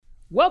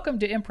Welcome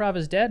to Improv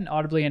is Dead, an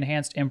audibly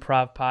enhanced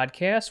improv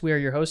podcast. We are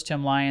your hosts,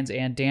 Tim Lyons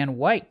and Dan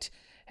White.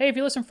 Hey, if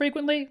you listen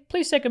frequently,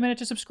 please take a minute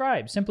to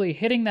subscribe. Simply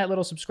hitting that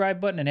little subscribe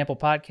button in Apple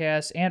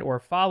Podcasts and or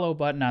follow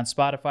button on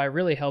Spotify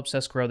really helps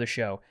us grow the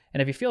show.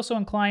 And if you feel so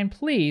inclined,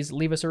 please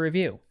leave us a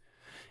review.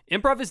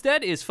 Improv is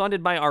Dead is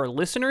funded by our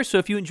listeners, so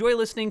if you enjoy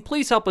listening,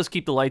 please help us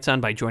keep the lights on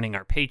by joining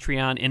our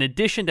Patreon. In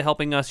addition to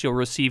helping us, you'll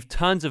receive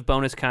tons of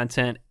bonus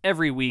content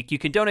every week. You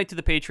can donate to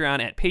the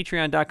Patreon at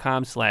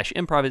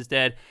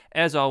patreon.com/improvisdead.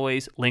 As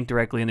always, link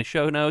directly in the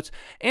show notes.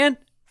 And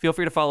feel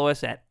free to follow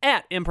us at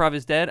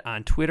improvisdead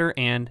on Twitter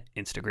and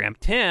Instagram.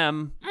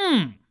 Tim,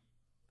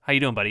 how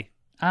you doing, buddy?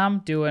 I'm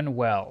doing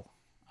well.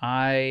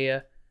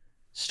 I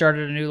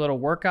started a new little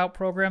workout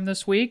program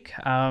this week.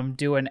 I'm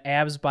doing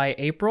Abs by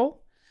April.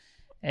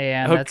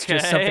 And that's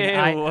just something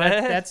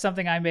that's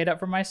something I made up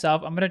for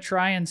myself. I'm gonna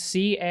try and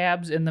see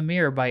abs in the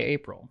mirror by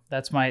April.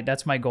 That's my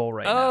goal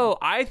right now. Oh,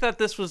 I thought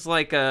this was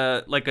like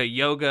a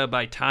Yoga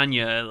by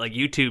Tanya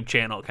YouTube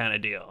channel kind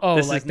of deal. Oh,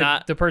 this like is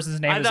not the person's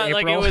name is April.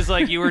 Like it was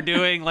like you were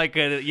doing like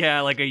a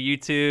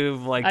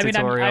YouTube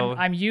tutorial.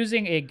 I'm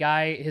using a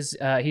guy. He's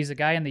a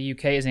guy in the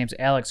UK. His name's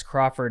Alex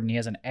Crawford, and he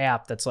has an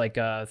app that's like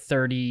a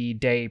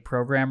 30-day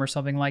program or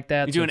something like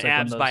that. You're doing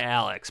Abs by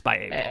Alex by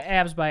April.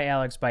 Abs by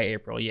Alex by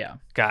April. Yeah.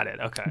 Got it.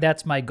 Okay.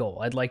 That's my goal.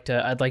 I'd like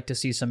to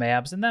see some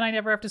abs, and then I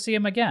never have to see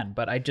him again.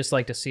 But I just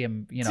like to see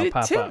him,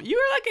 pop Tim, up.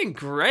 You're looking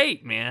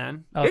great,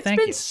 man. Oh, it's thank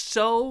been you.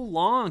 so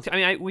long. I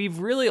mean, we've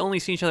really only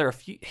seen each other a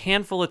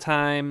handful of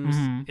times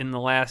in the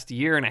last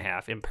year and a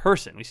half in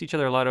person. We see each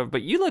other a lot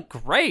but you look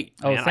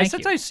great, man. Oh, thank you.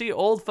 Sometimes see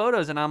old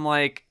photos, and I'm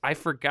like, I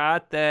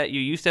forgot that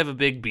you used to have a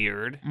big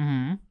beard,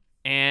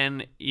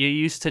 and you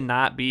used to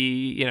not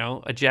be,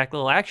 a Jack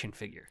Little action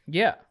figure.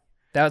 Yeah.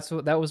 That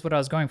was what I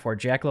was going for,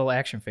 Jack Little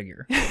action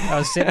figure. I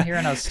was sitting here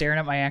and I was staring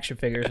at my action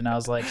figures and I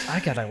was like, I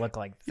gotta look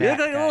like that. You look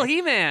like guy. a little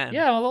He-Man.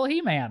 Yeah, I'm a little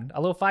He-Man.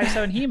 A little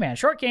 5'7" He-Man.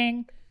 Short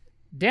King.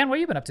 Dan, what have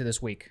you been up to this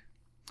week?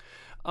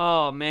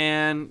 Oh,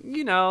 man.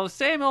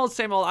 Same old,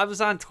 same old. I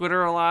was on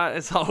Twitter a lot,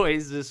 as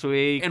always, this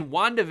week. And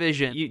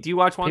WandaVision. Do you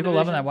watch WandaVision? People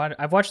loving that.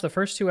 I've watched the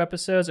first 2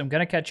 episodes. I'm going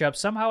to catch up.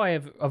 Somehow I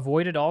have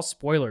avoided all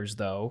spoilers,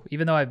 though,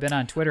 even though I've been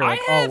on Twitter all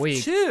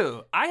week.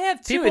 I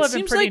have too. People have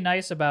been pretty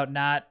nice about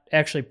not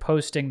actually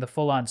posting the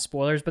full-on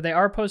spoilers, but they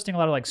are posting a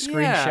lot of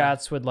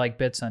screenshots with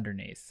bits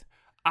underneath.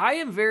 I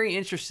am very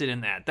interested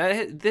in that.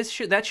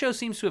 That show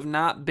seems to have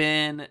not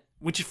been,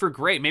 which is for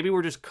great. Maybe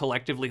we're just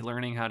collectively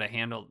learning how to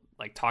handle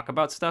talk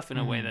about stuff in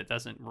a way that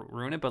doesn't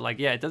ruin it. But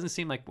it doesn't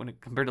seem like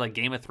compared to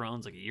Game of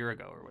Thrones a year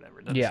ago or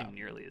whatever, it doesn't seem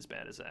nearly as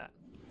bad as that.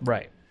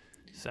 Right.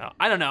 So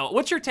I don't know.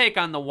 What's your take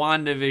on the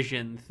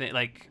WandaVision thing?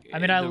 I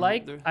mean, I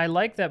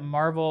like that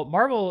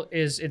Marvel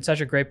is in such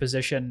a great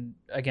position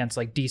against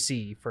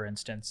DC, for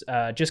instance,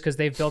 just because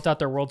they've built out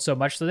their world so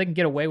much, so they can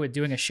get away with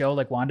doing a show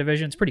like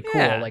WandaVision. It's pretty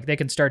cool. Yeah. They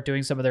can start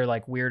doing some of their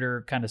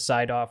weirder kind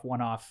of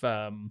one-off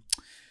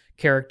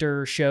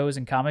character shows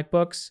and comic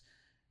books.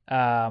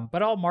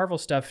 But all Marvel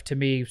stuff to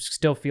me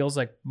still feels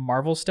like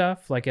Marvel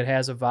stuff. It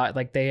has a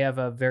vibe. They have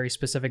a very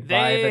specific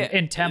vibe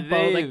and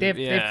tempo.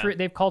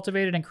 They've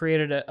cultivated and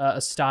created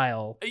a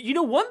style.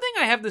 One thing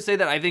I have to say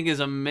that I think is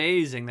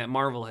amazing that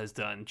Marvel has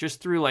done just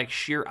through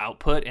sheer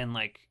output and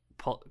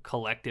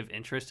collective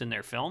interest in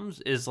their films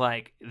is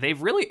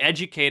they've really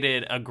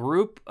educated a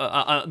group,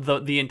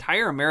 the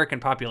entire American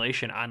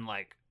population on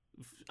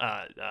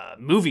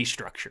movie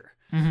structure.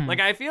 Mm-hmm.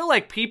 I feel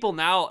like people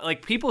now,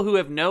 people who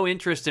have no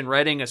interest in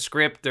writing a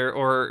script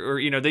or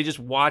they just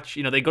watch,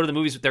 they go to the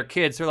movies with their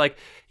kids. They're like,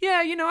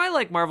 yeah, I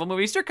like Marvel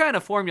movies. They're kind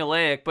of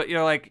formulaic, but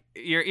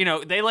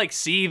they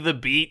see the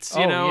beats,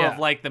 of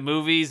the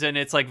movies, and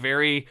it's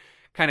very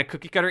kind of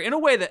cookie cutter in a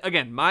way that,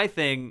 again, the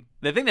thing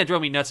that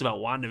drove me nuts about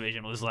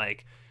WandaVision was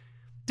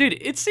dude,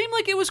 it seemed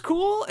like it was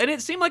cool, and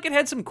it seemed like it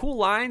had some cool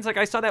lines.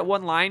 I saw that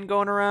one line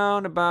going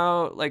around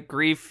about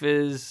grief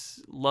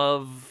is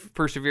love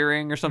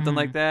persevering or something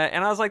like that,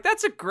 and I was like,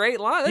 that's a great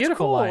line. That's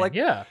beautiful cool. Line.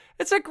 Yeah,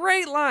 it's a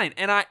great line,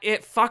 and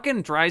it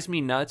fucking drives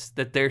me nuts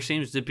that there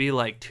seems to be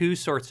 2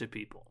 sorts of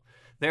people.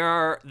 There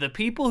are the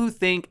people who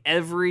think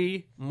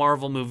every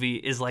Marvel movie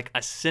is a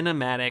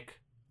cinematic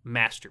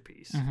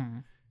masterpiece. Mm-hmm.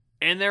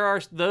 And there are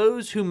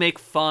those who make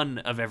fun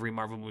of every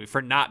Marvel movie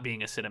for not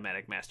being a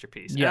cinematic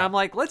masterpiece. Yeah. And I'm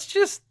like, let's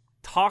just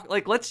talk,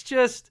 let's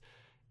just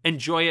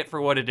enjoy it for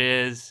what it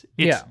is.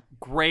 It's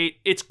great.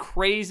 It's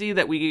crazy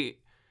that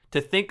to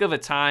think of a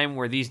time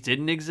where these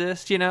didn't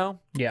exist,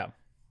 Yeah.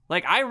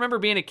 I remember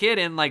being a kid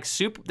and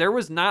there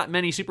was not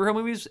many superhero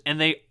movies,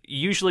 and they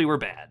usually were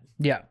bad.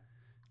 Yeah.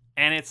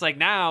 And it's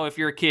now, if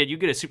you're a kid, you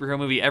get a superhero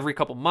movie every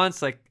couple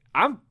months. You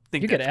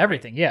get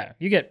everything. Great. Yeah.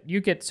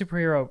 You get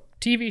superhero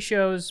TV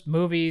shows,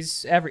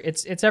 movies,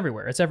 it's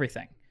everywhere. It's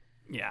everything.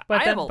 Yeah.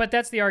 But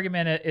that's the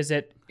argument. Is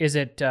it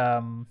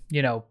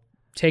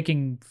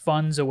taking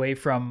funds away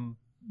from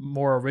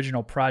more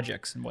original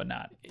projects and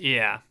whatnot?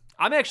 Yeah.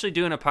 I'm actually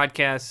doing a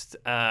podcast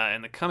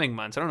in the coming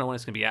months. I don't know when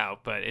it's going to be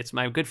out, but it's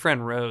my good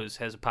friend Rose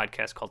has a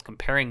podcast called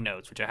Comparing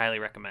Notes, which I highly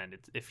recommend.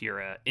 If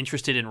you're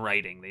interested in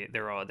writing,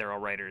 they're all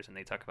writers, and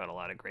they talk about a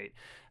lot of great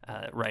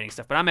writing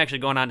stuff. But I'm actually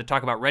going on to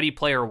talk about Ready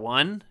Player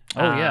One,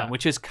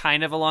 which is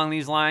kind of along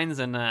these lines,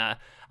 and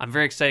I'm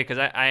very excited because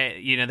I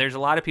there's a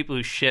lot of people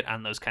who shit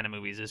on those kind of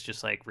movies. It's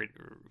just like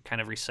kind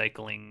of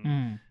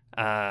recycling.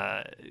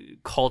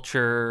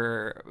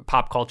 Culture,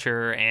 pop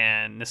culture,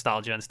 and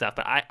nostalgia and stuff,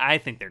 but I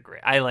think they're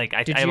great. I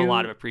have a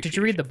lot of appreciation. Did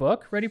you read the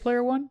book Ready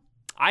Player One?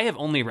 I have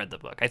only read the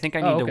book. I think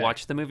I need to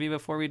watch the movie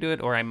before we do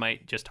it, or I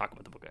might just talk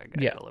about the book.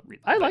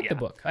 I like the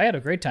book. I had a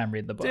great time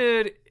reading the book,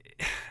 dude.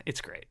 It's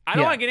great. I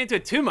don't want to get into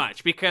it too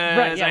much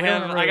because I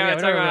got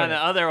to talk about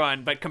the other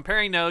one. But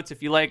Comparing Notes,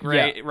 if you like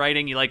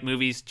writing, you like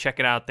movies,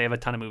 check it out. They have a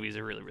ton of movies.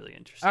 They're really, really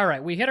interesting. All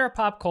right, we hit our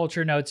pop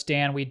culture notes,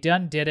 Dan. We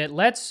did it.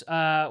 Let's.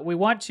 We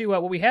want to.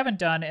 What we haven't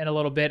done in a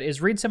little bit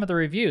is read some of the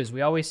reviews.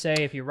 We always say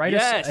if you write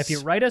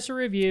us a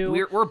review,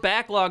 we're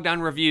backlogged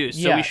on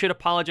reviews, so we should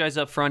apologize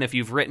up front if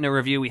you've written a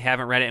review, we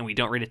haven't read it, and we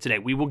don't read it today.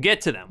 We will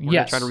get to them. We're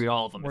gonna try to read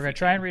all of them. We're gonna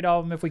try and read all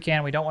of them if we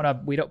can. We don't want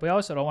to. We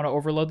also don't want to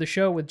overload the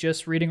show with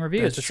just reading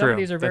reviews. That's some true. of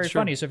these are very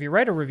funny. So if you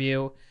write a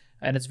review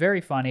and it's very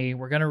funny,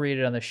 we're going to read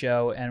it on the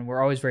show, and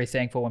we're always very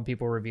thankful when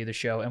people review the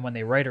show, and when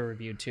they write a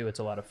review too, it's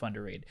a lot of fun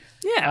to read.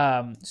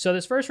 Yeah. So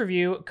this first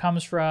review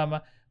comes from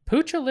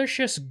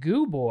Poochalicious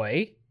Goo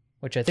Boy,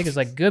 which I think is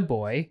like good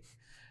boy,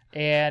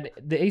 and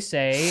they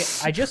say,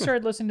 I just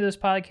started listening to this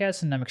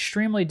podcast and I'm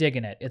extremely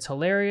digging it. It's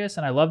hilarious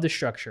and I love the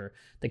structure.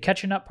 The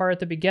catching up part at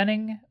the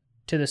beginning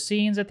to the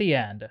scenes at the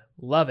end.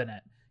 Loving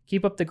it.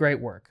 Keep up the great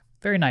work.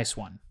 Very nice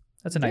one.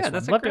 That's a nice one.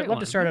 Love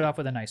to start it off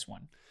with a nice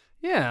one.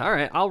 Yeah, all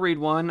right. I'll read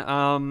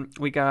one.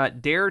 We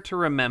got Dare to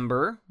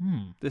Remember.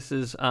 This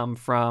is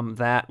from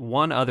that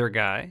one other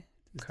guy.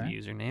 Is the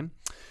username.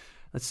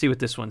 Let's see what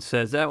this one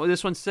says.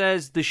 This one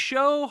says, the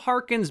show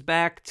harkens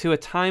back to a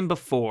time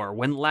before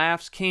when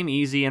laughs came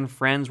easy and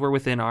friends were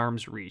within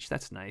arm's reach.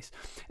 That's nice.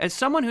 As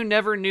someone who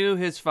never knew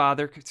his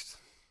father,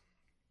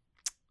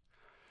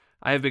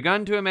 I have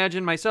begun to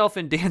imagine myself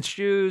in Dan's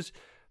shoes,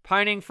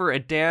 pining for a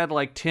dad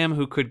like Tim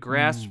who could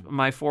grasp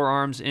my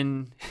forearms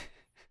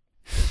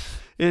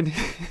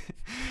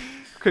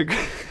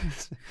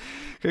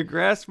could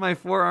grasp my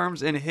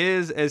forearms in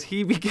his as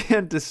he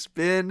began to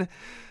spin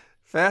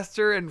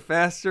faster and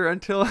faster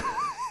until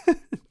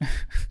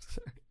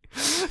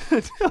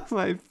until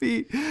my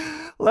feet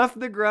left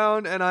the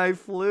ground and I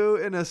flew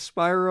in a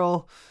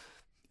spiral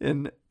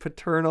in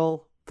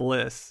paternal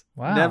bliss.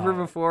 Wow. Never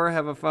before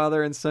have a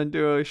father and son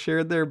duo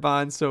shared their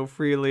bond so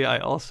freely. I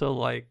also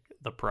like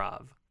the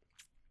Prov.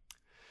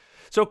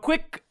 So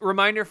quick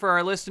reminder for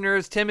our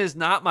listeners, Tim is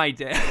not my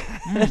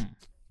dad.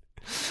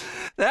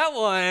 That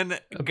one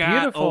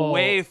got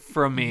away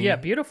from me. Yeah,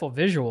 beautiful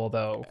visual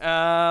though.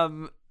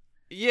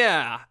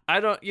 Yeah, I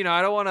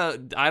don't want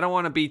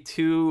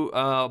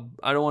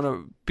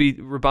to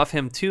rebuff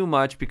him too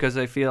much because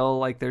I feel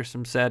like there's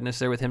some sadness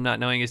there with him not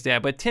knowing his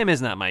dad, but Tim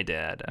is not my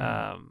dad.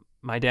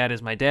 My dad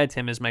is my dad.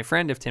 Tim is my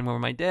friend. If Tim were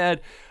my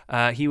dad,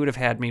 he would have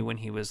had me when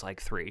he was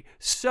like 3.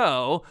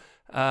 So,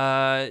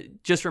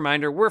 just a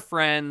reminder, we're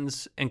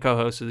friends and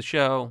co-hosts of the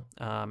show.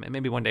 And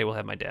maybe one day we'll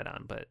have my dad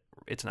on, but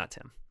it's not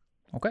Tim.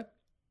 Okay.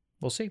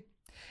 We'll see.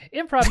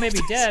 Improv may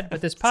be dead,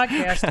 but this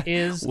podcast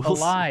is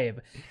alive.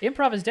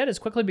 Improv is Dead has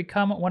quickly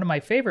become one of my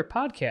favorite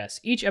podcasts.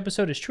 Each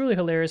episode is truly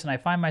hilarious, and I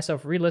find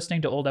myself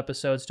re-listening to old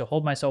episodes to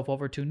hold myself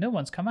over to new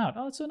ones come out.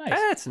 Oh, that's so nice.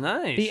 That's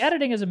nice. The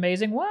editing is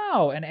amazing.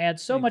 Wow. And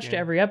adds so much to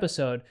every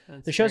episode.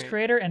 That's the show's great.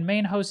 creator and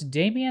main host,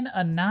 Damien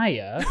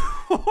Anaya,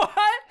 What?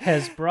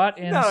 has brought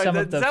in some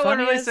of the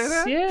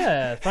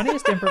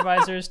funniest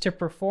improvisers to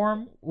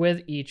perform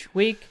with each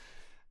week.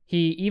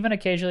 He even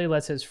occasionally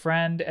lets his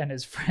friend and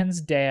his friend's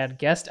dad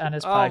guest on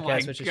his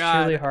podcast, which is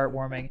truly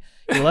heartwarming.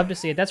 You love to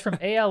see it. That's from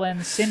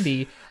ALN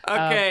Cindy.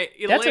 Okay,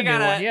 that's a new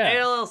one,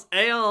 yeah.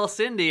 ALL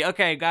Cindy.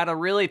 Okay, gotta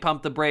really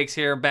pump the brakes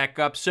here, back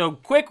up. So,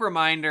 quick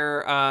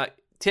reminder,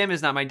 Tim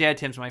is not my dad,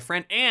 Tim's my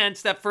friend. And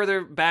step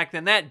further back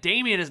than that,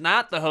 Damien is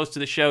not the host of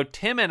the show.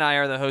 Tim and I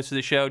are the host of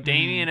the show.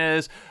 Damien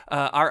is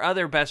our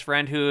other best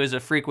friend who is a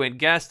frequent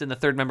guest and the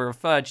third member of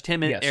Fudge.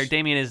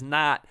 Damien is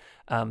not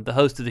the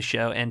host of the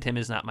show, and Tim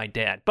is not my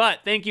dad. But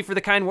thank you for the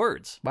kind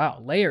words.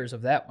 Wow, layers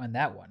of that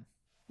one.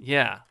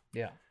 Yeah.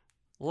 Yeah.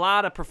 A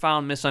lot of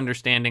profound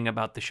misunderstanding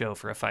about the show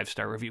for a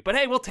 5-star review. But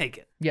hey, we'll take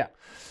it. Yeah.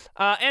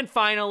 And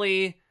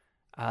finally,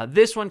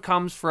 this one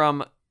comes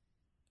from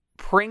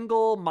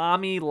Pringle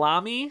Mommy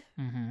Lamy.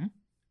 Mm-hmm.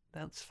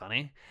 That's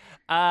funny.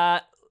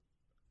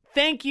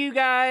 Thank you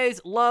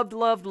guys. Loved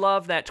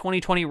that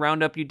 2020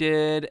 roundup you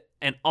did.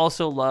 And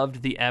also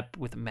loved the ep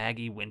with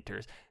Maggie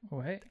Winters.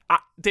 Wait.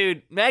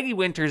 Dude, Maggie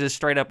Winters is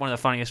straight up one of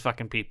the funniest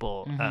fucking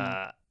people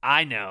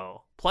I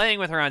know. Playing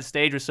with her on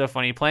stage was so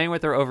funny. Playing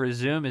with her over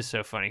Zoom is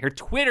so funny. Her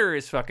Twitter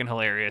is fucking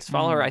hilarious.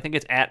 Follow her. I think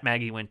it's at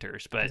Maggie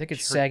Winters. But I think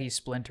it's Saggy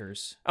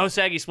Splinters. Oh,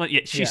 Saggy Splinters.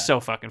 Yeah, she's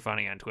so fucking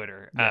funny on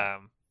Twitter. Yeah.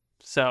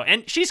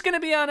 And she's going to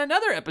be on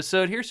another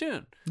episode here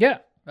soon. Yeah.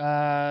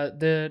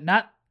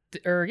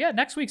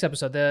 next week's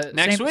episode. The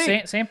Next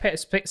week.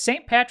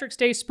 St. Patrick's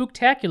Day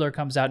Spooktacular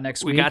comes out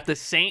next week. We got the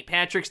St.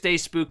 Patrick's Day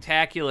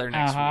Spooktacular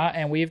next week.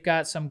 And we've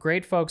got some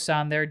great folks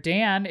on there.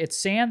 Dan, it's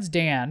Sans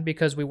Dan,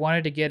 because we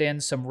wanted to get in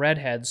some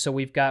redheads. So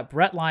we've got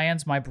Brett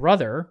Lyons, my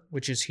brother,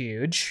 which is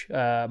huge,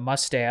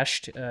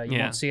 mustached. You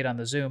won't see it on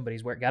the Zoom, but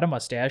he's got a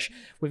mustache.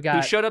 We've got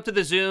who showed up to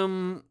the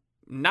Zoom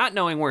not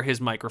knowing where his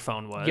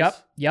microphone was.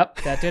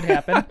 Yep, that did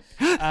happen.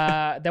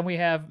 Then we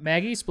have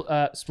Maggie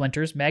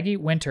Splinters, Maggie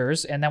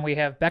Winters, and then we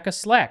have Becca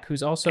Slack,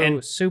 who's also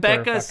super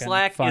Becca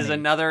Slack funny. is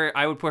another.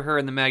 I would put her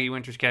in the Maggie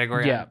Winters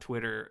category on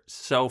Twitter.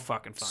 So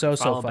fucking funny.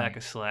 Follow funny.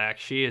 Becca Slack.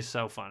 She is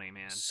so funny,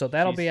 man. So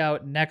that'll be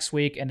out next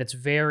week, and it's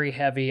very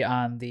heavy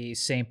on the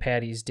St.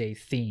 Patty's Day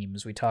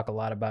themes. We talk a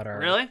lot about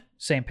our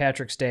St.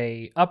 Patrick's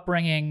Day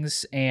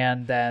upbringings,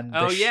 and then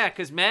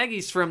because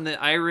Maggie's from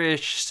the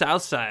Irish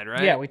South Side,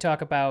 right? Yeah, we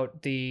talk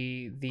about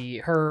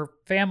her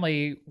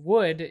family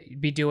would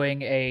be doing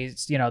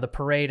the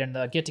parade and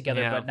the get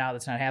together, but now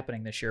that's not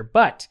happening this year.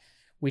 But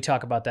we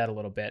talk about that a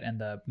little bit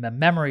and the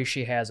memory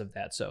she has of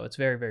that. So it's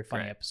very, very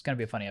funny. It's going to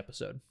be a funny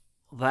episode.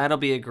 That'll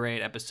be a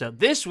great episode.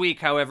 This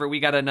week, however, we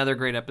got another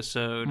great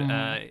episode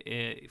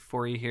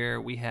for you here.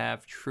 We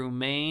have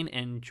Trumaine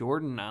and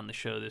Jordan on the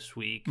show this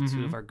week,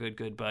 two of our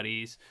good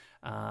buddies.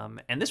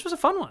 And this was a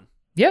fun one.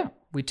 Yeah,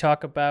 we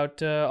talk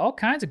about all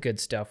kinds of good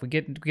stuff. We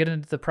get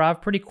into the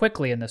prov pretty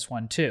quickly in this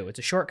one, too. It's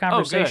a short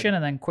conversation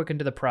and then quick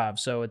into the prov.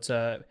 So it's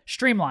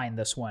streamlined,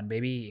 this one,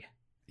 baby.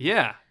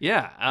 Yeah.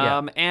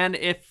 And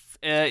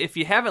if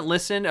you haven't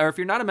listened, or if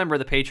you're not a member of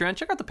the Patreon,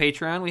 check out the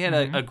Patreon. We had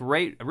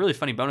a really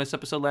funny bonus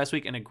episode last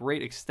week and a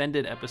great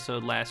extended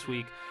episode last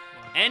week.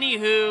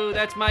 Anywho,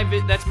 that's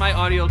my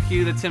audio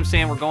cue. That's him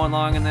saying we're going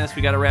long in this.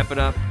 We got to wrap it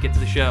up. Get to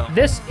the show.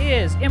 This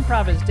is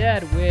Improv is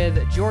Dead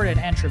with Jordan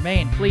and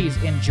Trumaine.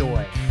 Please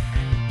enjoy.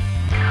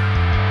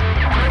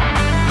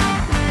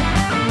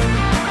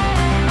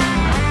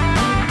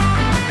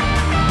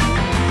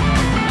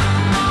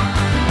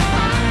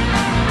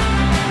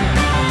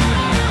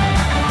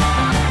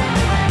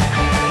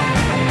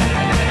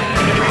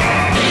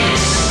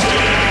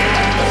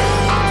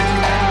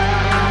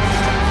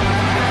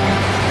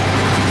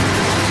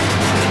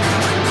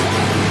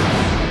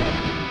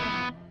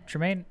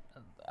 Trumaine,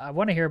 I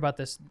want to hear about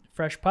this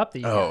fresh pup that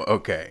you got.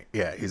 Okay.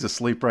 Yeah, he's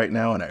asleep right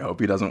now, and I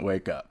hope he doesn't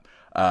wake up.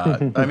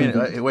 I mean,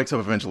 it wakes up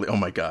eventually. Oh,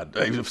 my God.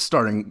 I'm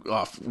starting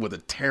off with a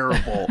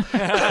terrible,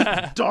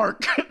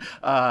 dark...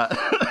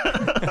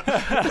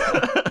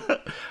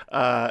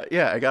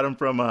 I got him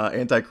from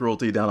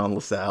Anti-Cruelty down on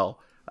LaSalle.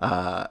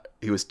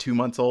 He was 2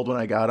 months old when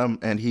I got him,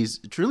 and he's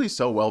truly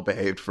so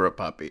well-behaved for a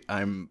puppy.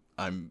 I'm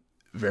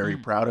very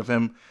proud of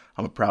him.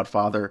 I'm a proud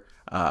father.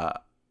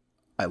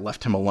 I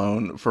left him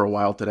alone for a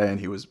while today, and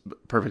he was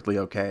perfectly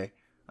okay.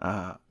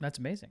 That's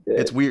amazing.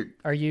 It's weird.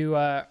 Are you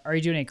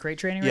doing any crate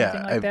training or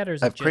anything like that? Or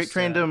is I've crate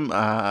trained him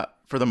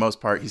for the most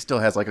part. He still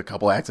has like a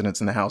couple accidents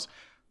in the house.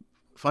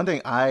 Fun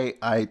thing,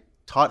 I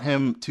taught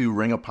him to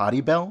ring a potty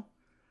bell.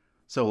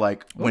 So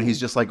like when he's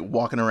just like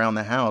walking around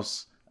the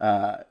house,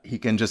 he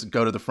can just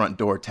go to the front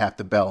door, tap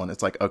the bell, and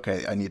it's like,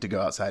 okay, I need to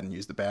go outside and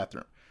use the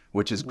bathroom,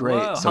 which is great.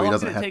 Whoa, so he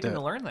doesn't have have to. How long did it take him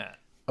to learn that?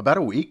 About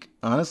a week,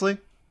 honestly.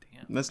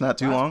 Damn, that's not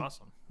too long.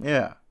 Awesome.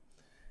 Yeah.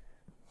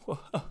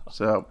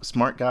 So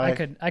smart guy.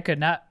 I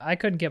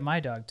couldn't get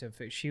my dog to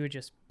fix. She would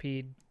just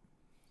pee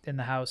in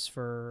the house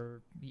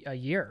for a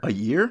year. A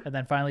year? And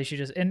then finally she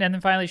just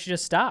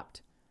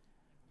stopped.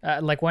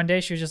 Like one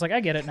day she was just like, I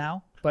get it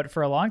now. But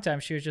for a long time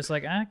she was just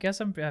like, I guess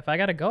if I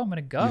gotta go, I'm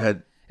gonna go.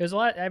 It was a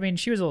lot. I mean,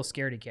 she was a little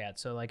scaredy cat.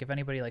 So like if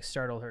anybody like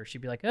startled her,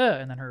 she'd be like,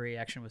 and then her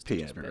reaction was to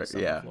just piss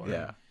on the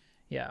floor.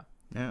 Yeah.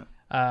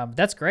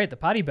 That's great. The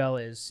potty bell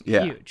is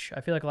huge. I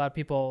feel like a lot of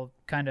people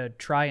kind of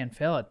try and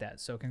fail at that.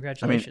 So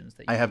congratulations.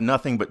 I have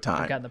nothing but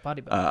time. You've gotten the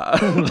potty bell.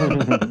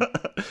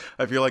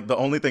 I feel like the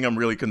only thing I'm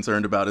really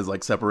concerned about is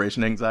like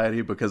separation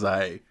anxiety, because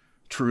I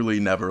truly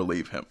never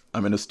leave him.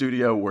 I'm in a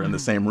studio. We're in the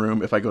same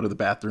room. If I go to the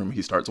bathroom,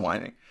 he starts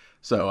whining.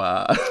 So,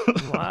 wow.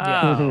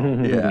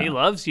 Yeah. He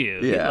loves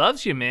you. Yeah. He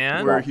loves you,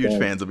 man. We're huge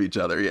fans of each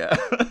other. Yeah.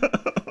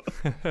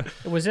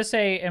 Was this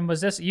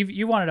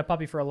you wanted a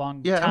puppy for a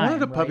long time? Yeah, I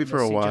wanted a puppy for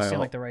a while. Just seemed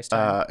like the right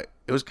time.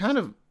 It was kind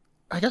of,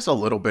 I guess, a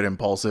little bit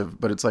impulsive,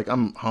 but it's like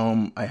I'm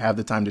home. I have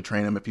the time to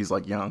train him if he's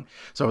like young.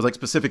 So I was like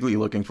specifically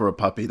looking for a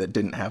puppy that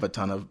didn't have a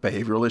ton of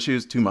behavioral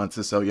issues. 2 months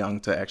is so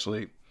young to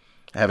actually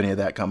have any of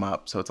that come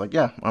up. So it's like,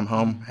 yeah, I'm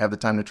home. Have the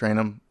time to train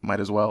him. Might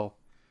as well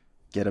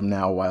get him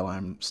now while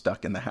I'm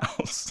stuck in the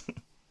house.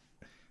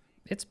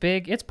 It's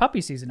big. It's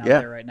puppy season out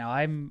there right now.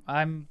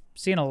 I'm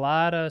seeing a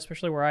lot of,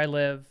 especially where I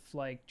live,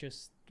 like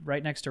just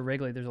right next to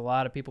Wrigley, there's a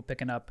lot of people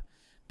picking up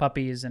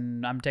puppies,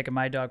 and I'm taking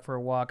my dog for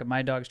a walk, and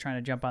my dog's trying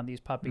to jump on these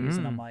puppies,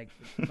 and I'm like,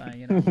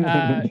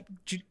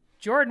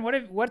 Jordan,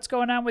 what's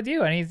going on with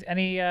you?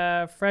 Any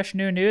fresh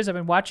new news? I've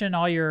been watching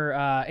all your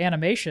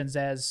animations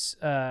as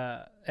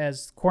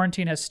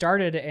quarantine has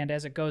started, and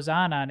as it goes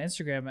on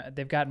Instagram,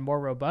 they've gotten more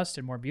robust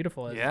and more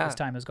beautiful as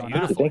time has gone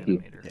on. Thank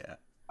you. Yeah.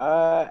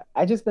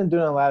 I just been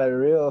doing a lot of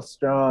real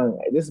strong.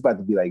 This is about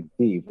to be like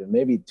deep, and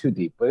maybe too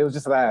deep, but it was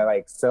just a lot of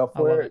like self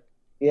work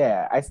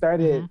Yeah, I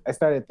started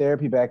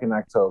therapy back in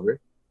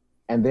October.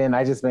 And then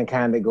I just been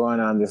kind of going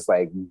on this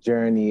like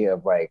journey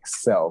of like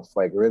self,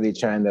 like really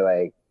trying to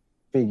like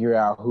figure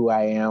out who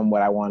I am,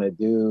 what I want to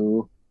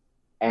do.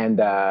 And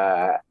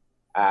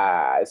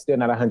still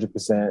not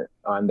 100%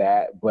 on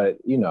that, but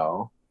you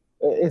know,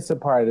 it's a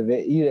part of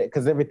it.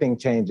 Because everything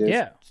changes.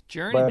 Yeah, It's a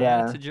journey, But,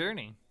 man. It's a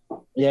journey.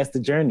 Yeah, it's the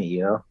journey,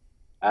 you know.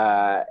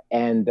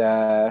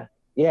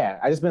 Yeah,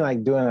 I just been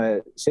like doing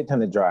a shit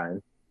ton of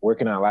drawing,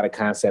 working on a lot of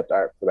concept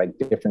art for like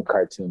different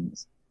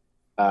cartoons.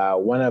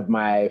 One of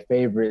my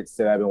favorites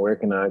that I've been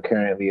working on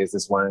currently is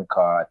this one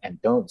called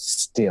 "And Don't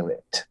Steal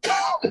It."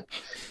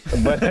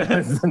 But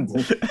that's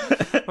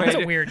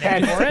a weird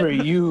name that's for for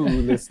it. you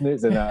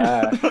listeners. And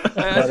I was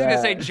just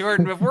gonna say,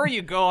 Jordan, before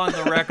you go on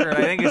the record,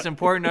 I think it's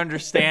important to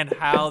understand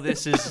how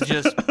this is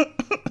just.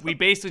 We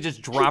basically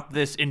just dropped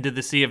this into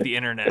the sea of the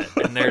internet,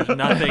 and there's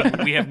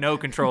nothing. We have no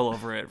control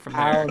over it from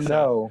there. I don't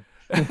know.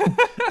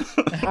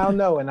 I don't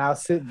know, and I'll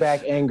sit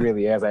back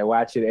angrily as I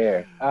watch it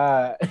air.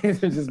 It's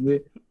just me.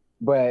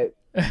 But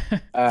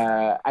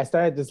I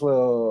started this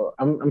little.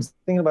 I'm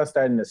thinking about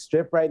starting a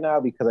strip right now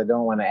because I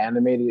don't want to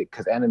animate it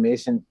because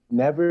animation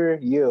never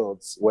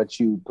yields what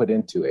you put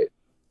into it.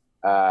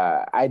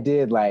 I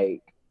did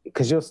like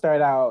because you'll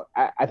start out.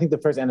 I think the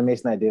first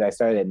animation I did, I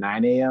started at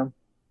 9 a.m.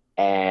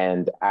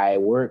 and I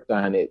worked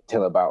on it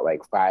till about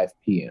like 5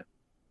 p.m.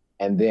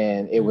 and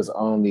then it was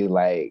only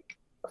like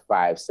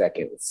 5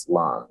 seconds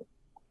long,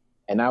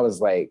 and I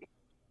was like,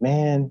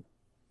 man.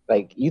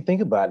 Like you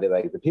think about it,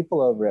 like the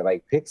people over at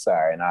like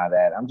Pixar and all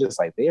that, I'm just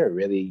like, they are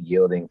really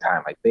yielding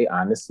time. Like they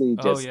honestly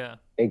just,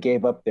 they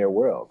gave up their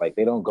world. Like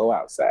they don't go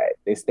outside.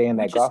 They stay in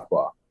that golf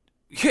ball.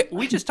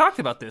 We just talked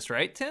about this,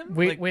 right, Tim?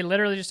 We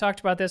literally just talked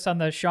about this on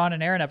the Sean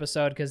and Aaron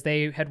episode because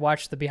they had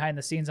watched the behind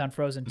the scenes on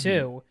Frozen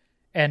 2,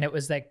 and it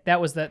was like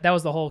that was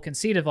the whole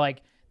conceit of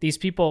like these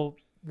people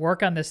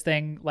work on this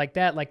thing like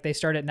that. Like they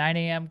start at 9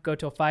 a.m., go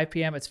till 5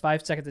 p.m. It's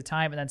 5 seconds of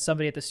time, and then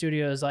somebody at the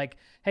studio is like,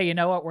 hey, you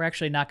know what? We're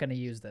actually not going to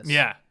use this.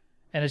 Yeah.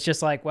 And it's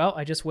just like, well,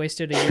 I just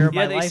wasted a year of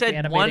my they life said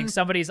animating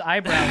somebody's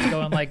eyebrows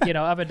going like, you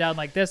know, up and down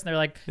like this. And they're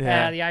like,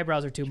 the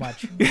eyebrows are too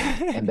much.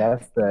 And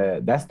that's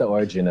the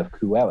origin of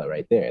Cruella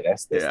right there.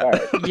 That's the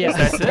start. Yeah,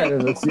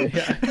 that's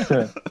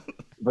it.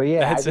 But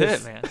yeah, that's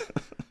it, man.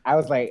 I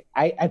was like,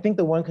 I think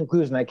the one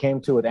conclusion I came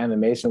to with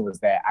animation was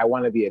that I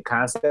want to be a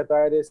concept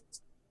artist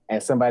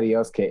and somebody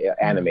else can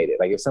animate it.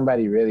 Like if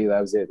somebody really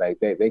loves it, like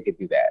they could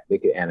do that. They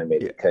could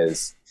animate it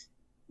because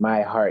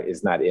my heart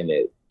is not in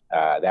it.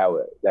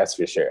 That's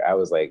for sure. I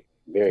was like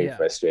very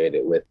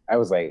frustrated with. I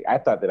was like, I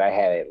thought that I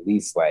had at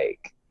least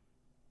like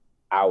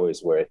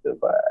hours worth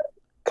of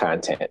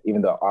content,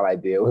 even though all I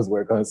did was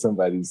work on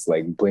somebody's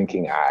like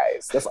blinking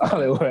eyes. That's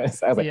all it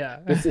was. I was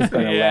like, this is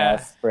gonna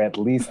last for at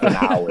least an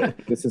hour.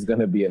 This is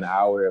gonna be an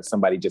hour of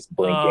somebody just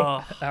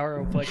blinking. Hour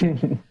of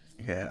blinking.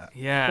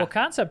 Yeah. Well,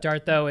 concept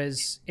art though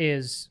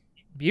is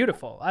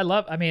beautiful. I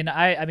mean,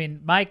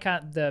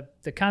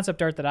 the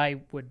concept art that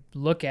I would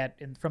look at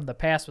from the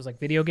past was like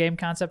video game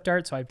concept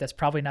art. So that's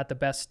probably not the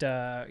best.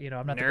 I'm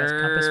not the best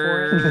compass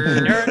for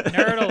it.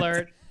 Nerd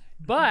alert.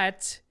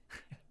 But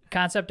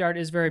concept art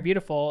is very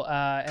beautiful.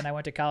 And I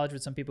went to college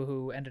with some people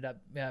who ended up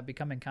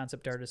becoming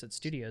concept artists at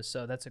studios.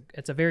 So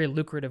it's a very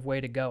lucrative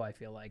way to go, I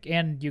feel like,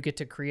 and you get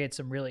to create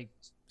some really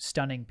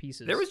stunning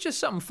pieces. There was just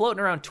something floating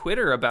around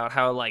Twitter about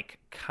how like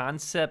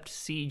concept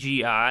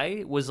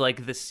CGI was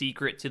like the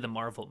secret to the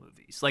Marvel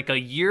movies. Like a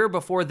year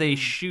before they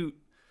shoot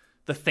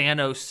the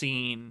Thanos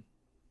scene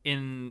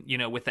in,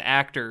 with the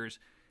actors,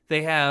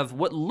 they have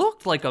what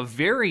looked like a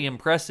very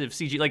impressive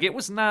CG. Like it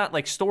was not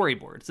like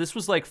storyboards. This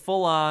was like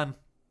full on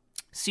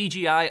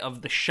CGI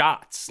of the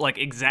shots, like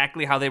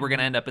exactly how they were going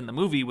to end up in the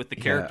movie with the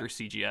characters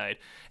CGI'd.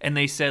 And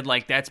they said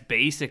like that's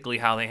basically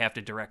how they have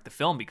to direct the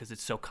film because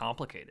it's so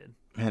complicated.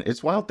 Man,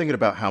 it's wild thinking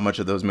about how much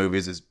of those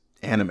movies is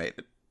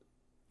animated.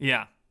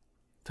 Yeah,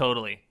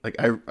 totally. Like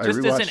I just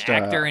rewatched, as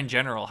an actor in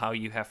general, how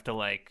you have to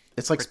like.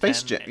 It's like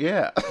Space Jam.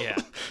 Yeah,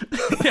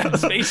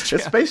 Space Jam.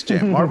 It's Space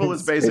Jam. Marvel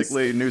is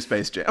basically new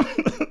Space Jam.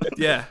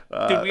 Yeah,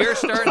 dude, we are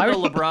starting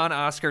the LeBron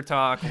Oscar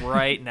talk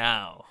right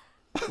now.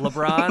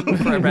 LeBron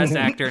for Best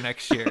Actor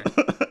next year.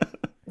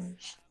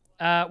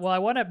 Well, I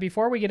want to,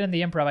 before we get into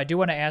the improv, I do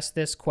want to ask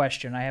this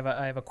question. I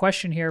have a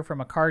question here from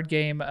a card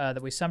game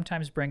that we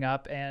sometimes bring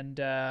up, and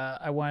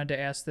I wanted to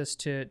ask this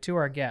to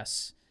our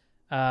guests.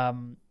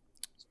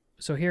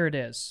 So here it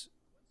is.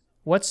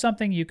 What's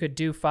something you could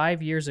do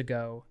 5 years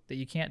ago that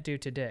you can't do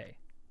today?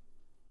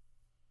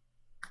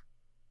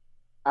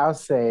 I'll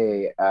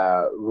say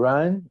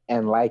run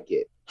and like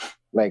it,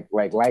 like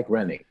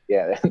running.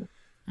 Yeah.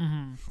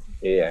 Mm-hmm.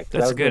 Yeah.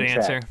 That's a good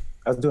answer.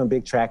 I was doing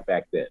big track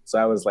back then. So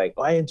I was like,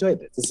 I enjoyed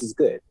this. This is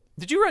good.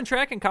 Did you run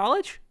track in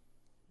college?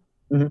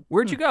 Mm-hmm.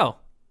 Where'd you go?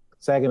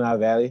 Saginaw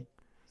Valley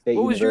State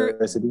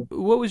University.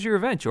 What was your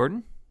event,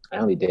 Jordan? I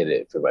only did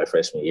it for my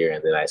freshman year,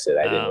 and then I said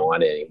I didn't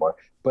want it anymore.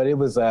 But it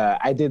was,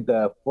 I did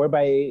the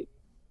 4x8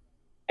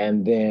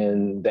 and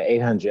then the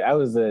 800. I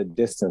was a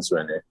distance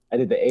runner. I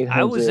did the 800.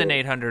 I was an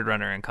 800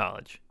 runner in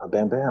college. Oh,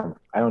 bam, bam.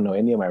 I don't know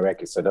any of my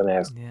records, so don't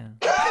ask. Yeah.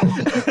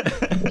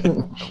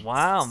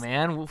 Wow,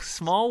 man,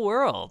 small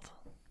world.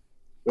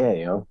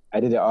 Yeah, I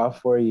did it all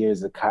 4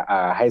 years of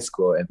high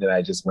school, and then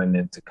I just went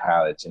into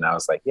college, and I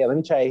was like, yeah, let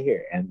me try it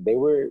here. And they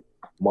were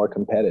more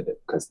competitive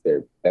because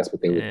that's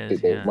what they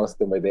would. Most of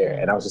them were there,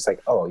 and I was just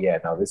like, oh yeah,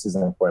 no, this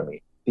isn't for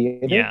me.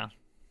 Theater?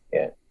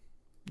 Yeah.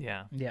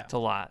 Yeah. It's a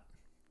lot.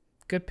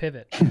 Good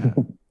pivot.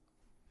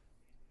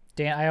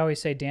 Dan, I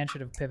always say Dan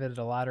should have pivoted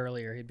a lot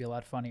earlier. He'd be a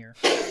lot funnier.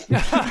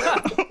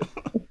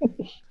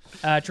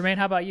 Jermaine,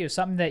 how about you?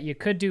 Something that you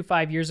could do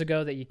 5 years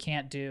ago that you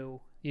can't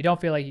do. You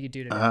don't feel like you could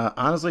do today.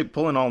 Honestly,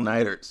 pulling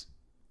all-nighters.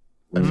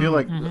 I feel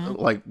like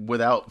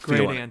without Great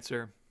feeling.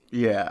 answer.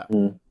 Yeah.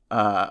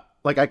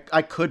 Like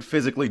I could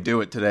physically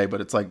do it today,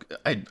 but it's like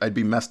I'd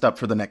be messed up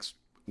for the next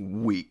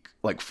week,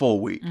 like full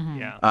week.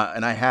 Yeah.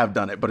 And I have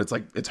done it, but it's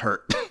like it's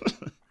hurt.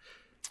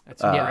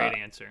 That's a great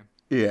answer.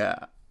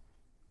 Yeah.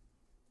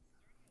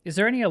 Is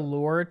there any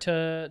allure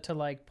to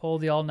like pull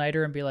the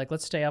all-nighter and be like,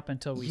 let's stay up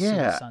until we see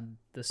the sun?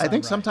 I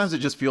think sometimes it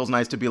just feels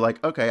nice to be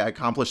like, okay, I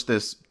accomplished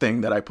this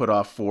thing that I put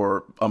off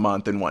for a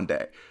month in one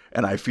day,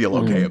 and I feel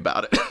okay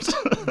about it.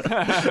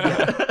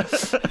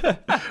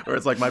 Or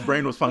it's like my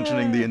brain was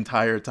functioning the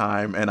entire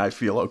time, and I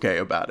feel okay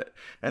about it.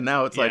 And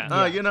now it's like,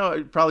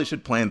 I probably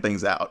should plan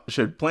things out.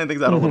 Should plan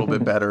things out a little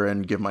bit better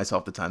and give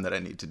myself the time that I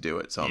need to do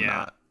it, so I'm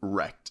not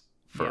wrecked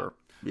for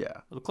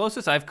Well, the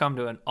closest I've come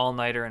to an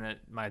all-nighter in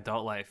my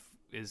adult life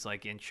is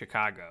like in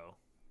Chicago,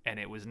 and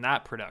it was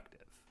not productive.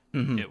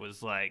 It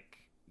was like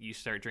you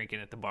start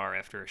drinking at the bar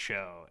after a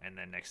show, and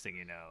then next thing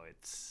you know,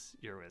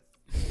 you're with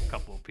a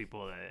couple of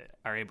people that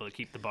are able to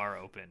keep the bar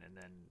open, and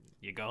then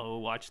you go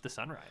watch the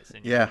sunrise,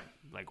 and you're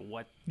like,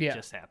 what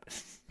just happened?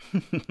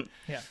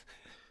 Yeah.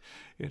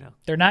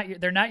 They're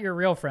not your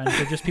real friends.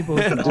 They're just people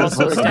who can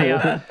also stay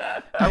up.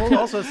 I will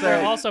also say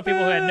they're also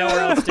people who had nowhere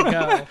else to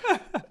go.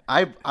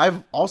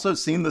 I've also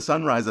seen the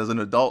sunrise as an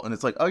adult, and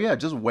it's like, oh yeah,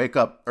 just wake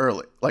up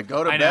early. Like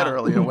go to bed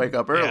early and wake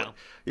up early.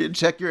 You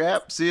check your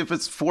app, see if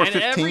it's 4:15 or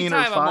 5. Every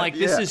time I'm like,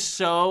 this is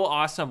so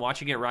awesome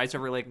watching it rise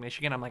over Lake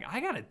Michigan. I'm like, I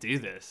gotta do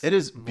this. It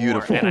is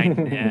beautiful, and I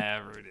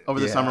never do.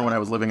 Over the summer when I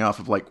was living off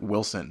of like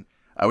Wilson,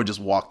 I would just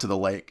walk to the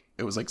lake.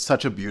 It was like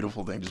such a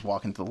beautiful thing, just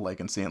walking to the lake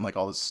and seeing like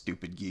all this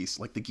stupid geese.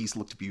 Like the geese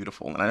looked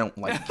beautiful, and I don't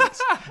like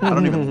geese. I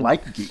don't even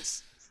like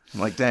geese. I'm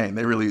like, dang,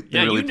 they're really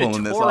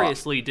pulling this off. You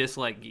notoriously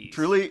dislike geese.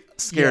 Truly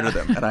scared of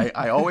them. And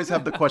I always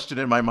have the question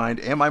in my mind,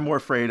 am I more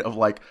afraid of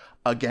like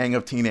a gang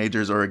of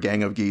teenagers or a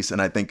gang of geese?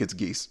 And I think it's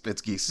geese. It's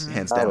geese,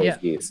 hands down. Yeah.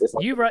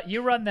 You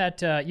run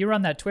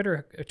that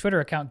Twitter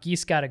account,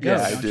 Geese Gotta Go.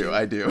 Yeah,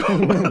 I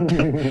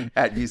do.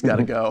 At Geese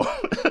Gotta Go.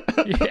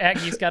 At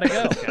Geese Gotta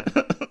Go.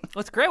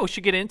 That's great. We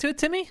should get into it,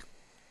 Timmy.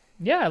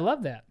 Yeah, I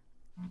love that.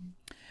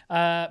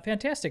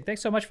 Fantastic.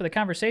 Thanks so much for the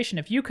conversation.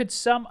 If you could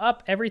sum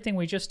up everything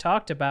we just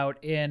talked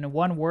about in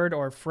one word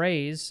or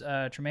phrase,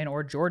 Tremaine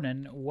or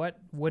Jordan, what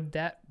would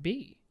that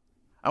be?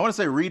 I want to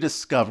say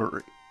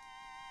rediscovery.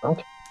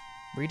 Okay.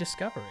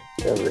 Rediscovery.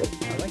 I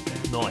like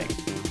that.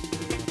 Nice.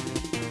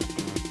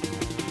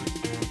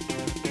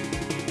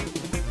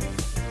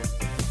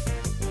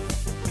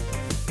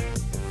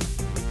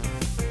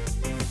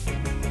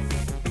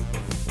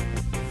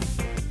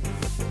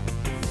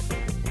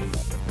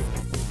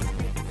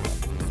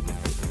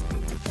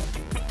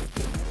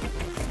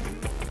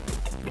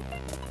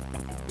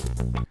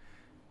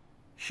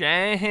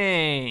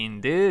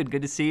 Shane, dude,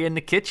 good to see you in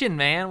the kitchen,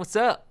 man. What's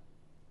up?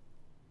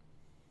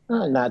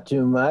 Not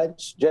too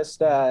much.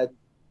 Just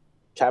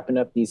chopping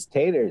up these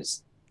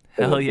taters.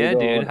 Hell yeah,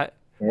 dude.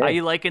 How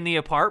you liking the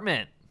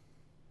apartment?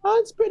 Oh,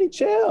 it's pretty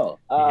chill.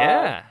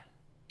 Yeah.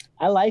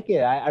 I like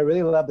it. I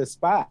really love the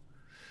spot.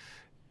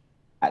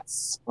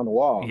 That's on the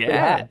wall.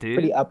 Yeah, dude.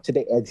 Pretty up to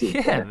the edges.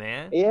 Yeah,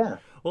 man. Yeah.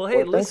 Well,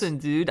 hey, listen,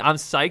 dude. I'm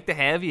psyched to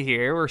have you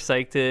here. We're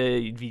psyched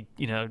to be,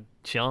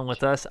 chilling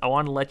with us. I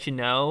want to let you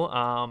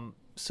know.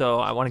 So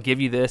I want to give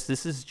you this.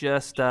 This is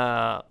just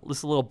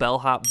this little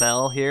bellhop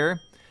bell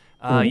here.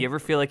 You ever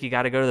feel like you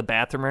got to go to the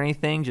bathroom or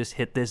anything? Just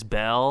hit this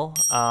bell,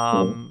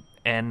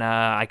 and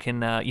I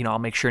can, I'll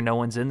make sure no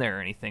one's in there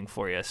or anything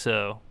for you.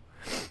 So,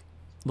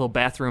 little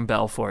bathroom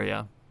bell for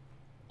you.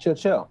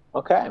 Chill.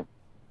 Okay.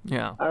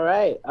 Yeah. All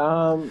right.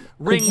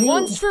 Ring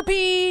once for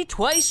pee,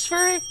 twice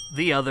for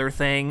the other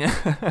thing.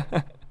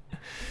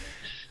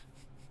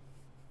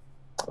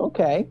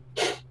 Okay.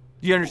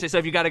 You understand? So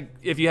if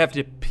you have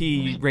to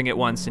pee, ring it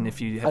once, and if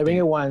you have ring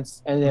it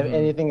once, and if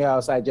anything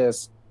else, I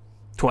just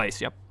twice.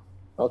 Yep.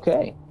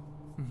 Okay.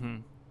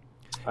 And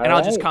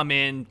I'll just come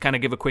in, kind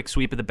of give a quick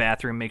sweep of the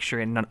bathroom, make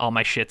sure all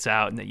my shit's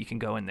out, and that you can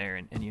go in there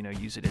and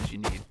use it as you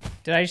need.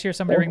 Did I just hear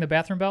somebody ring the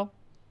bathroom bell?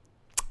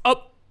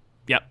 Oh,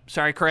 yep.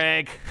 Sorry,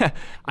 Craig.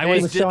 I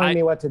was showing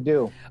me what to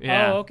do.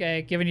 Yeah. Oh,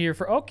 okay. Giving you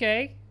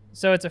okay.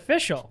 So it's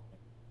official.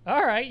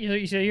 All right.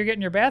 So you're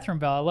getting your bathroom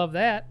bell. I love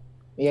that.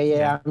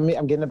 Yeah. I'm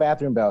getting the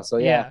bathroom bell. So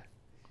yeah.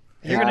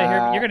 You're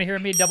gonna hear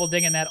me double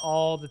dinging that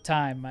all the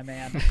time, my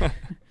man.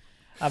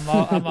 I'm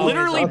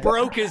literally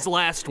broke his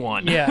last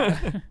one. Yeah.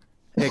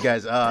 Hey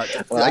guys,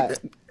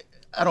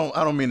 I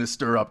don't mean to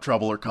stir up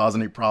trouble or cause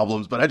any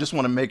problems, but I just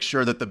want to make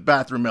sure that the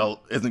bathroom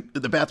bell isn't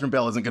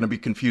going to be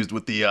confused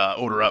with the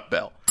order up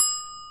bell.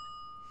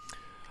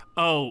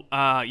 Oh,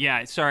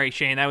 yeah. Sorry,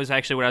 Shane. That was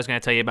actually what I was going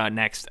to tell you about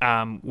next.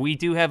 We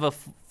do have a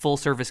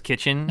full-service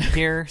kitchen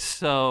here,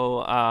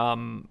 so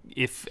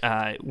if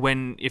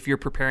you're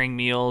preparing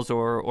meals,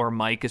 or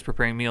Mike is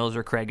preparing meals,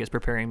 or Craig is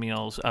preparing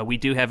meals, we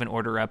do have an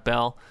order up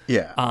bell.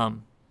 Yeah.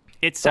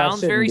 It sounds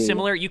very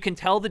similar. You can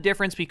tell the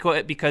difference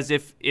because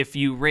if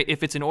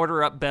it's an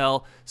order up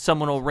bell,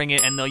 someone will ring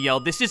it and they'll yell,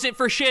 "This isn't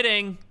for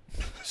shitting."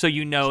 So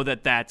you know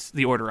that's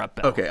the order up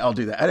bell. Okay, I'll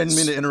do that. I didn't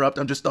mean to interrupt.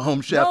 I'm just the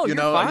home chef. No, you you're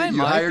know, fine, you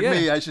Mike, hired yeah.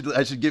 me. I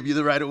should give you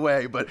the right of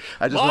way. But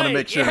I just want to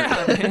make sure.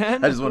 Yeah,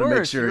 man, I just want to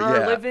make sure. You're Yeah.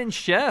 our live-in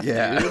chef.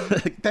 Yeah.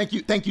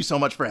 Dude. Thank you so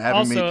much for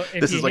having me. Also,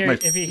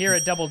 if you hear a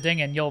double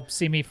dinging, you'll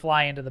see me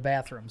fly into the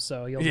bathroom,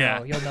 so you'll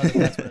know that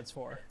that's what it's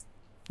for.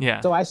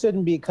 Yeah. So I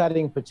shouldn't be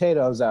cutting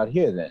potatoes out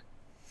here then.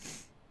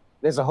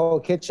 There's a whole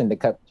kitchen to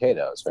cut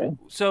potatoes, right?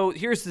 So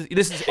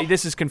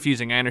this is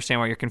confusing. I understand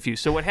why you're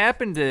confused. So what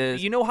happened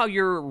is, you know how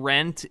your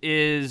rent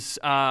is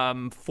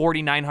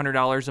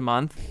 $4,900 a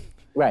month?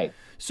 Right.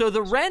 So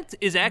the rent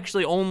is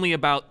actually only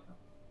about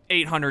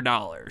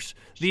 $800.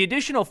 The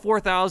additional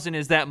 $4,000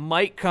 is that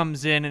Mike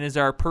comes in and is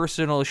our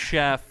personal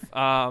chef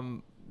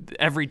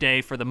every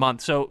day for the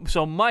month.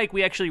 So Mike,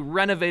 we actually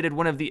renovated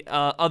one of the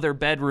other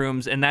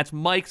bedrooms, and that's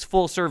Mike's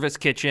full service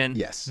kitchen.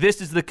 Yes.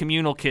 This is the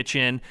communal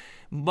kitchen.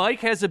 Mike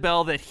has a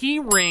bell that he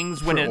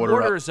rings when it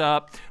orders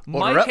up.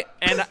 Mike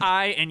and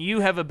I and you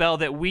have a bell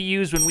that we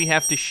use when we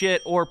have to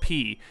shit or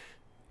pee.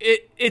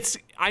 It's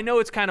I know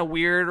it's kind of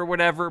weird or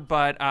whatever,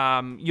 but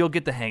you'll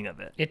get the hang of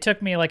it. It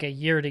took me like a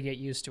year to get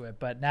used to it,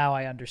 but now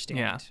I understand.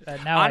 Yeah.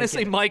 Now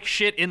honestly, Mike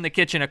shit in the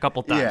kitchen a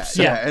couple times.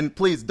 Yeah, and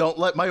please don't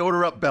let my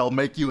order up bell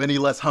make you any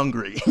less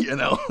hungry. You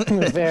know.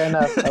 Fair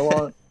enough.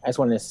 I just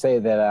wanted to say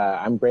that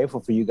I'm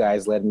grateful for you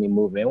guys letting me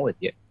move in with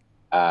you.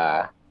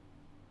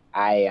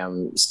 I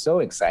am so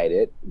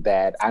excited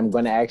that I'm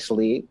going to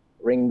actually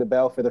ring the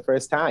bell for the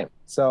first time.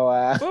 So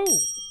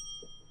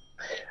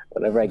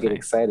whenever I get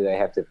excited, I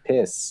have to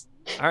piss.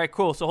 All right,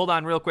 cool. So hold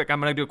on real quick.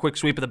 I'm going to do a quick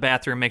sweep of the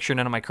bathroom, make sure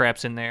none of my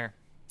crap's in there.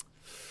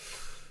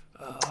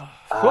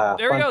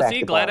 There we go.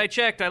 See, glad I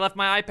checked. I left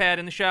my iPad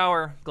in the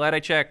shower. Glad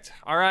I checked.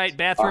 All right,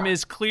 bathroom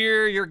is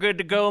clear. You're good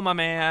to go, my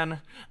man.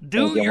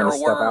 Do your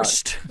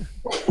worst.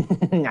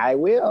 I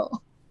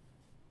will.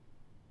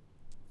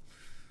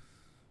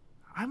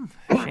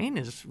 Shane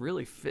is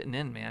really fitting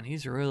in, man.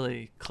 He's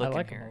really clicking I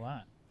like here. him a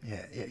lot.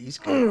 Yeah, he's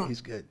good. He's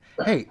good.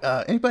 Hey,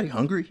 anybody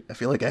hungry? I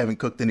feel like I haven't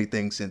cooked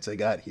anything since I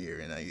got here,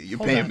 and you're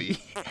paying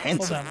me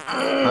handsome.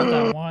 Hold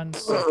on 1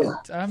 second.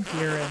 I'm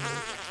hearing.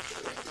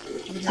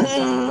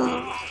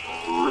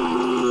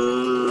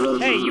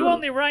 Hey, you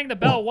only rang the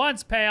bell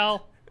once,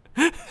 pal.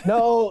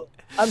 No,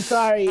 I'm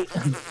sorry.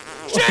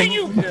 Shane,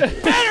 you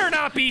better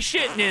not be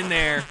shitting in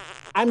there.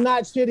 I'm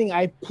not shitting.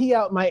 I pee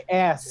out my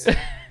ass.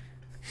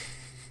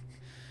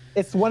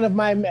 It's one of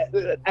my.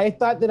 I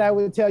thought that I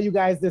would tell you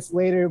guys this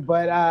later,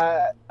 but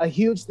a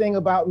huge thing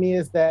about me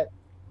is that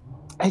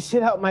I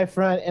shit out my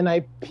front and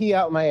I pee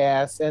out my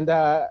ass, and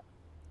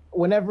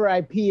whenever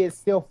I pee, it's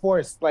still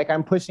forced, like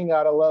I'm pushing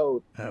out a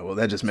load. Well,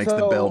 that just makes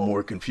the bell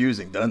more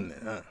confusing, doesn't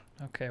it? Huh?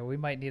 Okay, we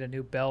might need a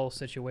new bell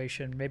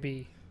situation.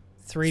 Maybe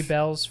 3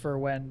 bells for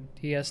when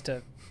he has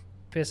to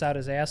piss out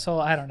his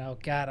asshole. I don't know.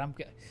 God,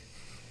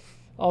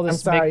 all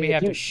this make me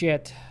have to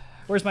shit.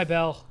 Where's my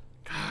bell?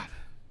 God.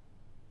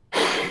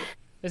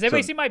 Does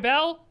anybody see my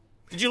bell?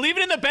 Did you leave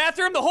it in the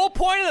bathroom? The whole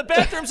point of the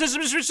bathroom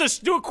system is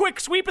just do a quick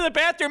sweep of the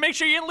bathroom, make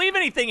sure you didn't leave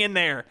anything in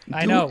there.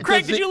 I know.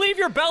 Craig, did you leave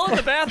your bell in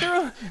the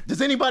bathroom? Does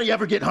anybody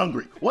ever get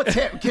hungry?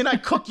 Can I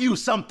cook you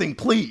something,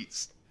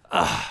 please?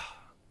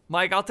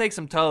 Mike, I'll take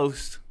some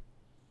toast.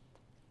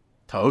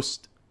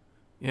 Toast?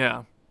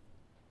 Yeah.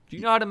 Do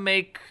you know how to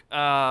make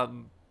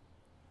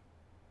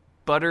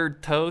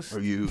buttered toast? Are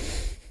you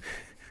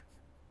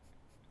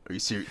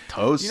serious?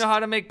 Toast? You know how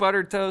to make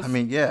buttered toast? I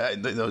mean, yeah,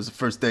 that was the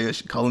first day of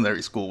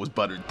culinary school was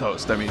buttered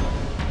toast. I mean... All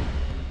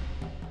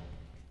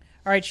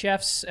right,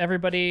 chefs,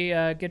 everybody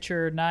get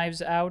your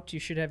knives out. You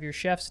should have your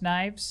chef's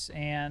knives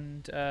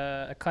and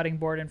a cutting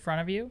board in front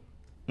of you.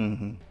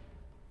 Mm-hmm.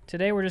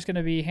 Today we're just going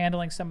to be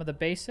handling some of the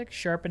basics,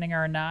 sharpening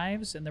our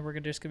knives, and then we're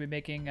just going to be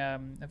making a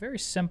very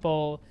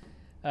simple...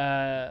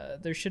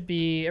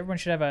 everyone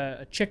should have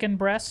a chicken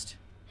breast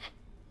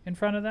in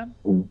front of them.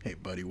 Hey,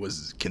 buddy,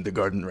 was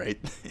kindergarten, right?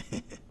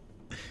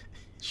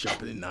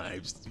 Sharpening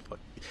knives,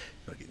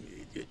 fucking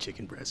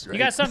chicken breast, right? You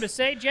got something to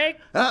say, Jake?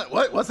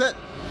 What? What's that?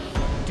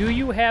 Do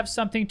you have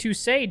something to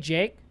say,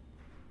 Jake?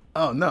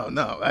 Oh, no.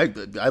 I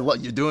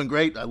love you're doing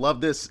great. I love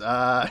this.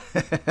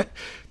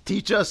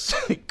 Teach us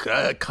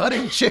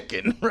cutting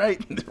chicken, right?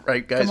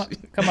 Right, guys.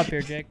 Come up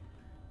here, Jake.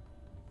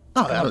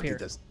 Oh, I don't think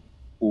that's...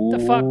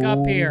 The fuck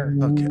up here.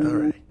 Okay, all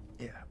right.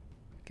 Yeah.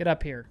 Get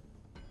up here.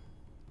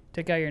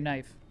 Take out your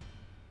knife.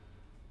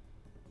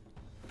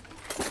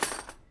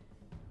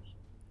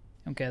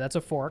 Okay, that's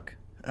a fork.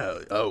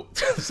 Oh,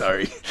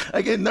 sorry.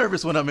 I get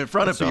nervous when I'm in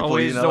front of people.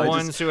 Always the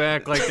ones who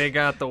act like they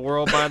got the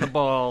world by the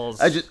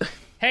balls.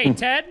 Hey,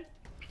 Ted.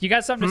 You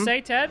got something to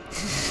say, Ted?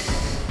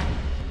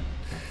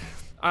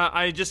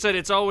 I just said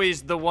it's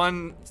always the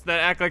ones that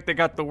act like they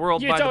got the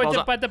world You by the told balls.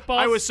 it by the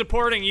balls. I was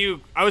supporting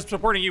you. I was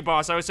supporting you,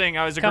 boss. I was saying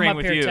I was Come agreeing up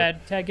with here, you.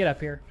 Ted. Ted, get up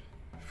here.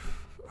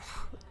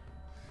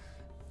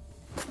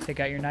 Take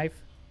out your knife.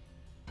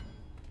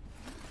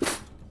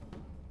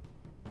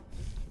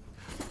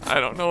 I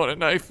don't know what a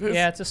knife is.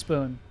 Yeah, it's a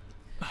spoon.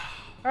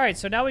 All right,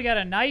 so now we got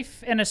a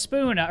knife and a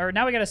spoon, or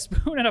now we got a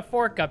spoon and a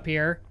fork up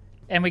here,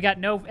 and we got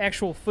no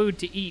actual food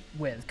to eat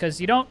with,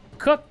 because you don't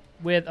cook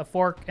with a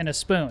fork and a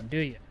spoon, do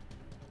you,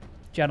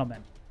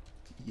 gentlemen?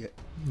 Yeah.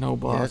 No,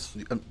 boss.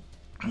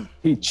 Yes.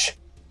 Peach,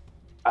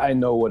 I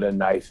know what a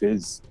knife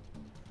is.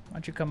 Why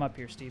don't you come up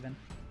here, Steven?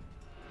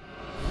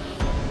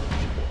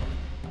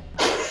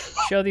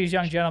 Show these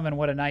young gentlemen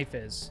what a knife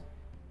is.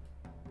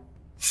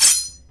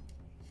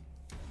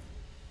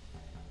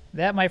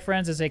 That, my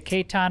friends, is a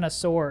katana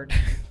sword.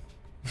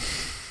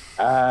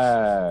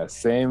 Ah,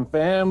 same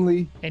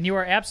family. And you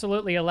are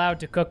absolutely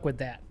allowed to cook with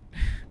that.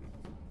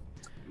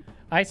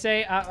 I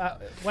say,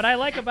 what I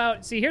like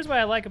about, here's what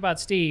I like about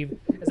Steve,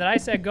 is that I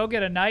said, go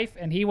get a knife,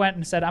 and he went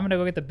and said, I'm going to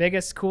go get the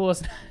biggest,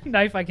 coolest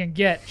knife I can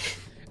get,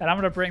 and I'm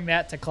going to bring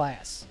that to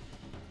class.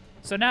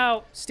 So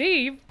now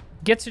Steve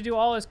gets to do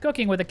all his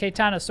cooking with a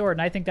katana sword,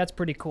 and I think that's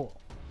pretty cool.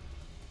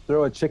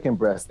 Throw a chicken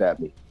breast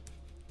at me.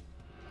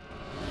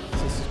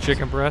 This is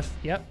chicken breast.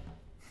 Yep.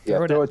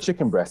 Yeah, throw a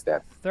chicken breast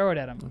at me. Throw it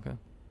at him. Okay.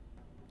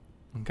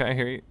 Okay, I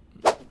hear you.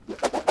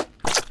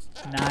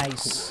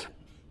 Nice.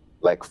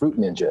 Like Fruit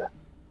Ninja.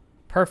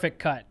 Perfect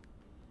cut.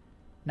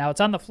 Now it's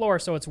on the floor,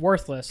 so it's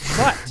worthless.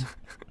 But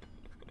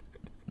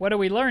what do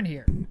we learn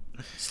here?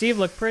 Steve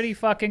looked pretty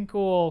fucking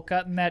cool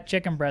cutting that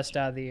chicken breast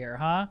out of the air,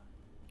 huh?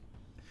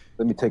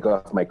 Let me take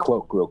off my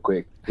cloak real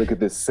quick. Look at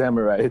this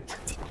samurai.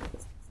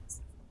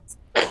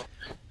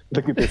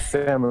 Look at this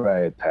samurai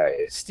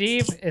attire.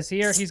 Steve is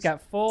here. He's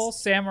got full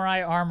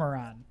samurai armor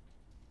on.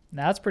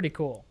 Now that's pretty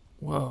cool.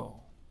 Whoa.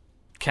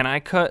 Can I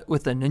cut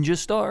with a ninja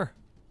star?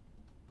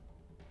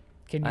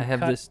 Can you I have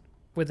cut this.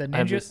 with a I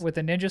have ninja this- with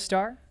a ninja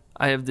star?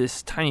 I have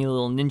this tiny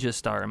little ninja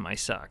star in my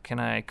sock. Can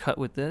I cut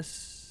with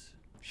this?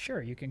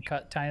 Sure, you can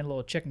cut tiny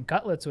little chicken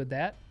cutlets with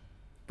that,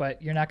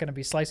 but you're not going to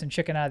be slicing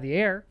chicken out of the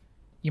air.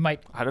 You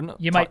might. I don't know.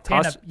 You might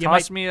pan toss, a- you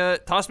toss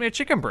might- me a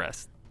chicken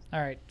breast. All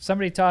right,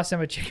 somebody toss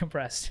him a chicken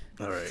breast.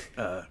 All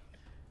right.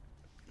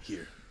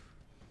 Here.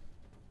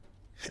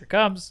 Here it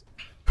comes.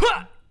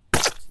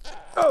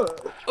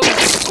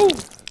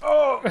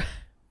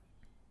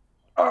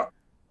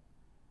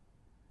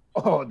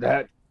 Oh,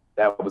 that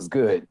was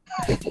good.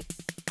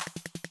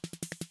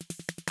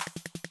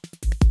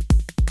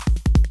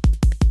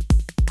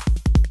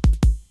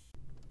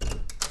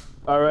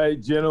 All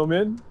right,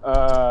 gentlemen.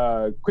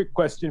 Quick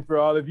question for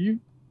all of you.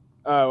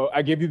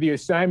 I give you the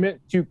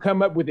assignment to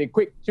come up with a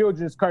quick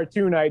children's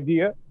cartoon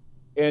idea,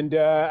 and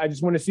I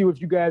just want to see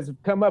what you guys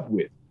have come up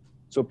with.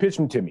 So pitch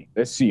them to me.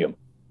 Let's see them.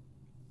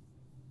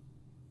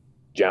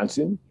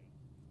 Johnson?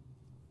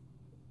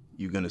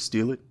 You gonna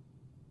steal it?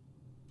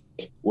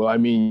 Well, I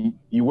mean,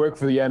 you work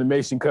for the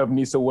animation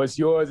company, so what's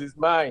yours is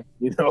mine,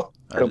 you know?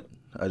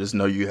 I just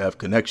know you have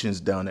connections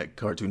down at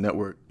Cartoon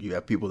Network. You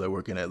have people that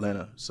work in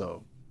Atlanta,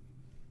 so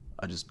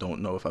I just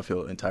don't know if I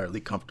feel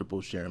entirely comfortable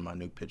sharing my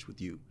new pitch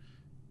with you.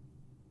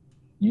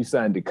 You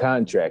signed a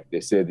contract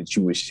that said that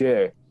you would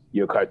share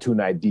your cartoon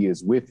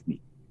ideas with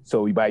me.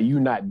 So by you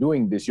not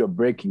doing this, you're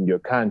breaking your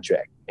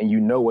contract. And you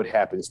know what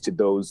happens to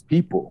those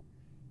people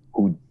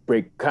who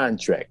break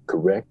contract,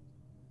 correct?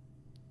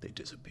 They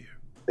disappear.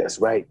 That's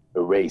right,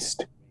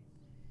 erased.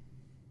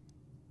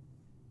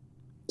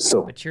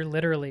 So But you're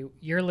literally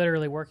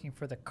working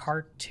for the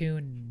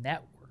Cartoon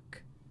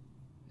Network.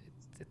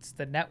 It's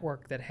the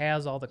network that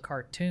has all the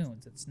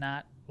cartoons. It's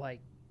not like,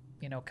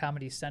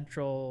 Comedy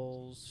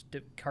Central's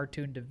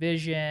cartoon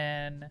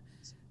division.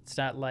 It's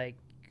not like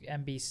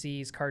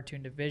NBC's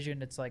cartoon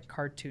division. It's like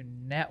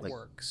Cartoon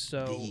Network.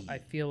 So I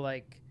feel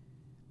like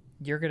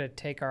you're going to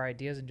take our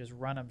ideas and just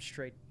run them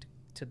straight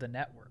to the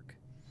network.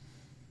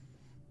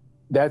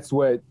 that's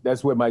what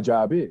my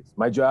job is.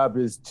 My job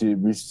is to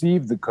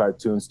receive the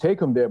cartoons, take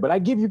them there, but I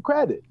give you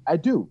credit. I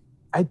do.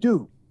 I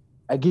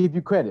give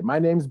you credit. My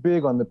name's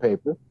big on the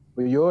paper,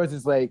 but yours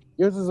is like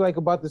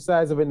about the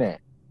size of an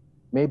ant.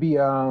 Maybe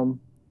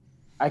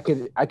I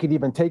could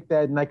even take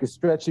that and I could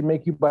stretch and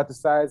make you about the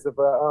size of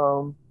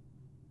a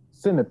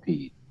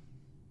centipede.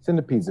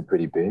 Centipedes are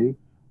pretty big.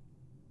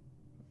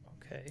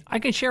 Okay. I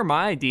can share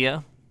my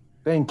idea.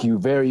 Thank you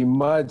very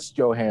much,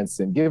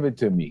 Johansson. Give it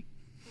to me.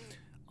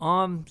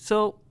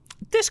 So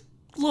this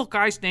little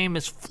guy's name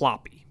is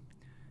Floppy.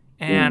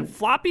 And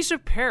Floppy's a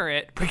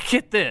parrot, but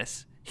get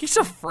this. He's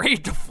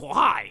afraid to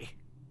fly.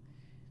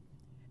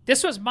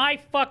 This was my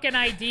fucking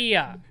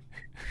idea.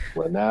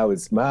 Well, now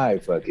it's my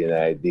fucking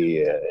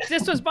idea.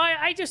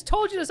 I just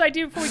told you this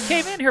idea before we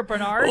came in here,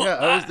 Bernard. Yeah,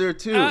 I was there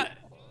too.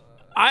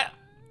 I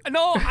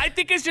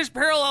think it's just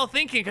parallel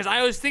thinking because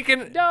I was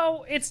thinking.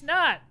 No, it's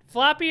not.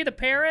 Floppy the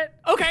parrot.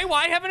 Okay, well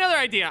I have another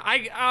idea.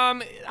 I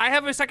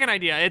have a second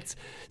idea. It's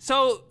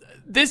so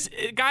This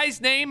guy's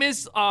name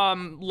is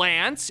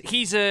Lance.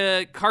 He's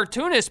a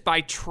cartoonist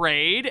by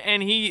trade,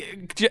 and he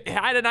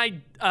had an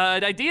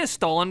idea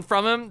stolen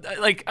from him.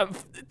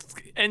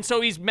 And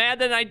so he's mad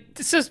that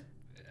This is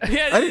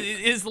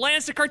is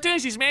Lance the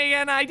cartoonist? He's mad he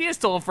had an idea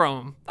stolen from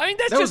him. I mean,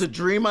 That was a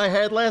dream I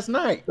had last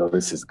night. No,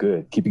 this is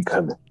good. Keep it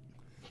coming.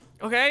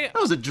 okay.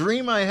 That was a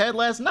dream I had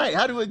last night.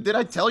 Did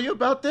I tell you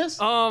about this?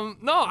 No,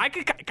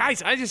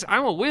 guys,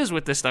 I'm a whiz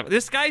with this stuff.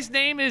 This guy's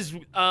name is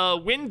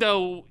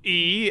Window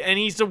E, and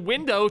he's a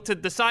window to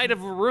the side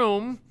of a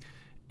room,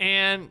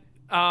 and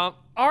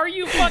Are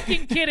you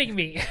fucking kidding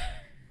me?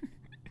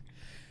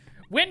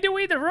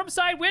 Windowy, the room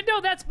side window?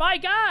 That's my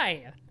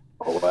guy.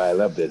 Oh, I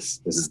love this.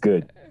 This is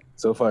good.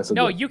 So far, so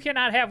No, good. you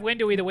cannot have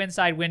Windowy, the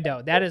inside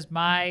window. That is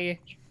my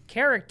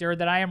character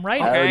that I am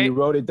writing. I Okay. already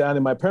wrote it down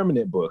in my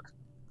permanent book.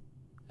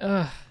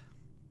 Ugh.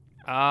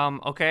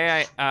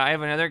 Okay, I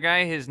have another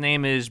guy. His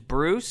name is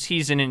Bruce.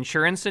 He's an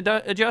insurance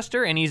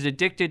adjuster, and he's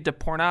addicted to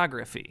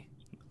pornography.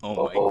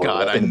 Oh my Oh,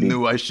 God! that's I gonna be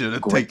knew I should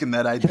have great. taken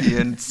that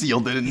idea and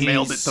sealed it and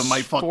mailed it to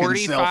my fucking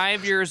 45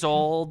 self. years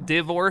old,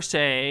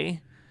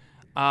 divorcee,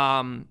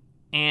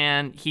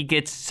 and he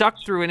gets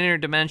sucked through an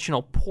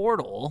interdimensional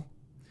portal.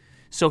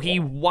 So he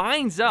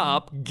winds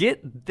up,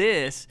 get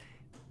this,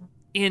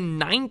 in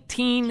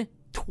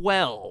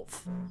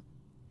 1912.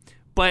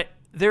 But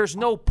there's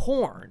no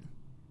porn.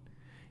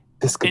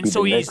 This could And be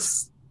so the he's-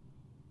 next.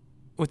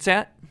 What's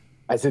that?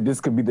 I said this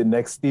could be the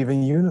next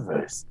Steven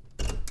Universe.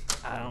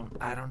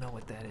 I don't know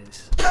what that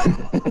is.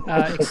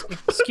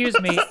 Excuse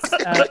me.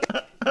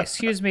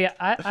 Excuse me.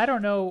 I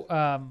don't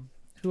know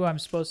who I'm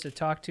supposed to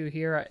talk to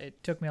here.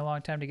 It took me a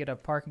long time to get a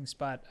parking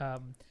spot.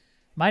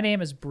 My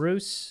name is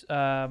Bruce.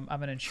 I'm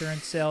an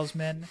insurance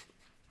salesman.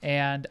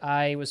 And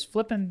I was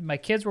flipping, my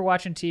kids were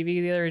watching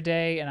TV the other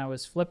day, and I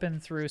was flipping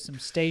through some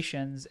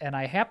stations, and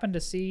I happened to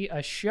see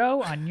a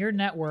show on your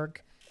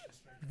network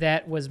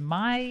that was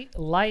my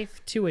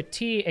life to a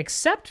T,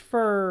 except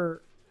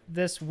for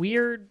this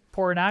weird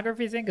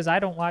pornography thing, because I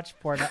don't watch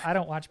porn.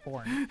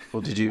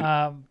 Well, did you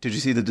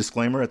see the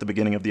disclaimer at the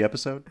beginning of the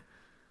episode?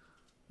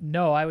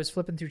 No, I was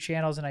flipping through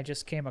channels and I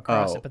just came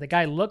across Oh. it. But the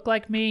guy looked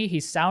like me.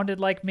 He sounded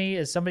like me.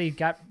 As somebody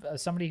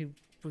who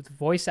with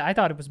voice. I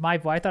thought it was my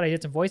voice. I thought I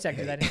did some voice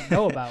acting that I didn't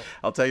know about.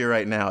 I'll tell you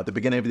right now, at the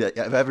beginning of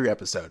every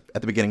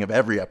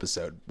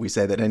episode, we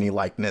say that any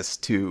likeness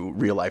to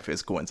real life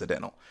is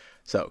coincidental.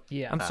 So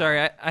Yeah. I'm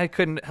sorry, I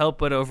couldn't help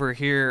but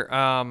overhear.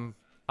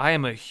 I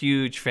am a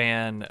huge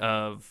fan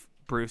of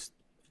Bruce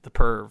the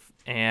Perv,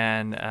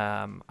 and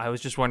I was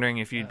just wondering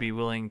if you'd be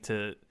willing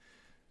to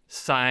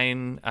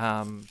sign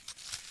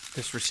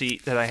this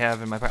receipt that I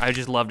have in my pocket. I'd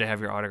just love to have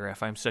your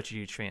autograph. I'm such a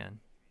huge fan.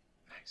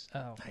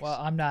 Oh,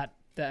 well, I'm not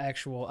the.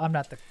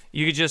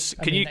 You could just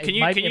can you mean, can it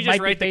you might- can you it just might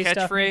be write the based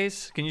off me.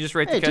 catchphrase? Can you just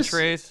write Hey, the just-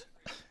 catchphrase?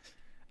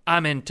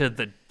 I'm into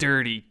the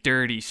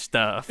dirty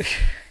stuff.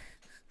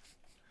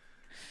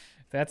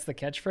 That's the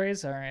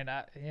catchphrase. All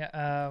right.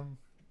 Yeah.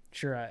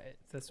 Sure.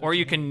 That's what Or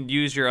you can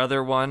use your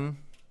other one.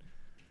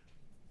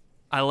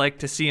 I like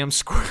to see him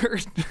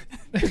squirt.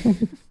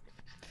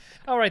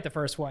 I'll write the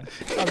first one.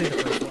 I'll do the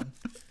first one.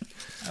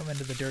 I'm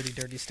into the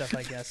dirty stuff,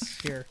 I guess.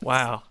 Here.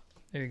 Wow,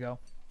 There you go.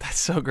 that's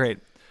so great.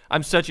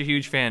 I'm such a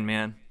huge fan,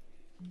 man.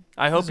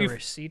 I hope This is you. a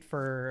receipt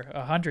for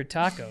 100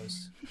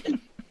 tacos.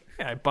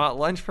 I bought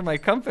lunch for my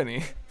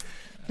company.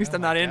 At least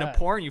I'm not into God.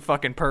 porn, you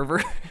fucking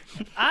pervert.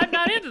 I'm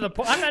not into the.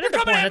 I'm not You're into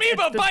coming porn. at me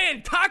about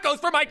buying tacos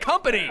for my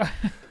company.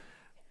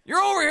 You're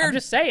over here I'm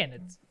just saying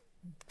it's.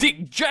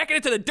 jacking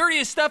into the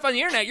dirtiest stuff on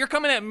the internet. You're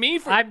coming at me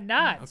for. I'm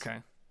not. Okay.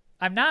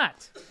 I'm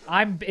not.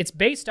 It's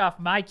based off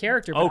my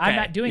character, but Okay. I'm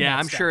not doing yeah, that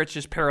I'm stuff. sure it's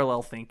just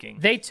parallel thinking.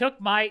 They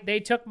took my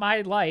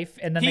life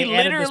and then He they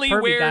added this literally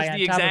pervy wears guy on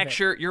the top of exact it.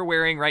 shirt you're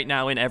wearing right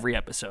now in every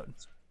episode.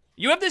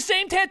 You have the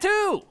same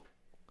tattoo.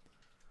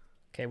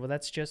 Okay, well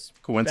that's just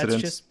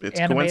Coincidence. That's just It's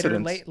animator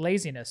coincidence.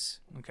 laziness.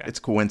 Okay. it's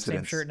Same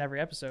coincidence. shirt in every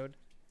episode.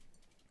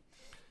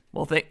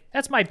 Well,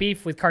 That's my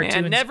beef with cartoons.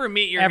 man, never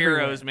meet your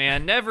everywhere. heroes,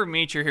 man. Never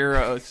meet your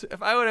heroes.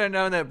 If I would have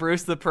known that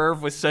Bruce the Perv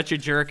was such a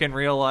jerk in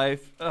real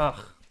life, ugh.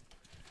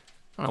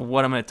 I don't know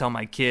what I'm going to tell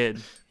my kid.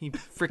 He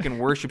freaking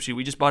worships you.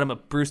 We just bought him a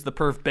Bruce the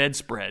Perv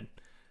bedspread.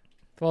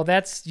 Well,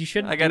 you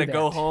shouldn't. I got to do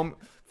go that. home.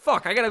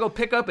 Fuck, I got to go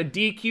pick up a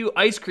DQ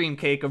ice cream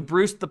cake of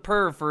Bruce the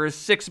Perv for his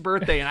 6th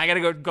birthday, and I got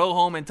to go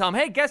home and tell him,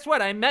 hey, guess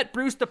what? I met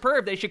Bruce the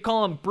Perv. They should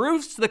call him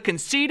Bruce the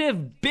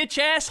conceited bitch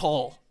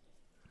asshole.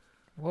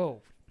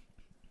 Whoa,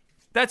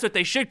 That's what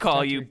they should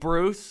call you,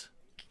 Bruce.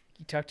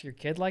 you talk to your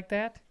kid like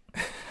that?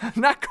 I'm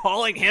not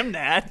calling him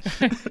that.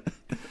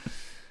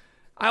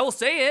 I will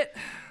say it.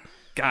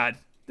 God,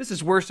 this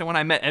is worse than when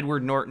I met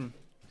Edward Norton.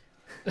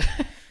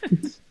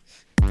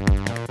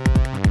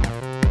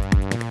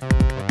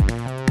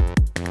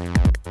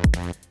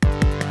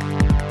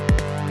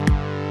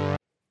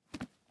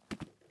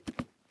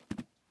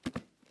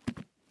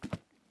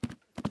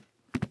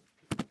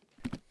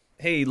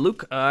 Hey,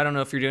 Luke, I don't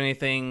know if you're doing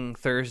anything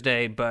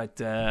Thursday, but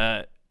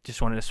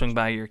just wanted to swing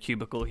by your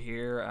cubicle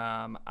here.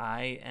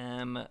 I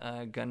am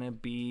gonna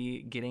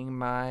be getting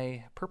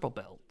my purple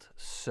belt,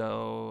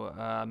 so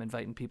I'm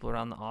inviting people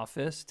around the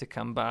office to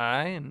come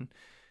by, and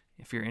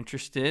if you're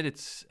interested,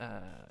 it's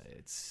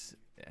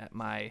at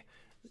my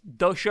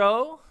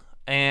dojo,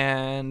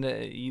 and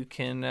you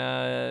can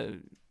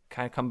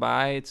kind of come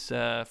by. It's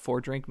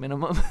 4-drink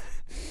minimum.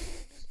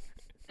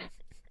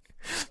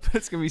 But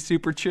it's gonna be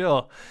super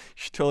chill. You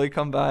should totally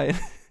come by.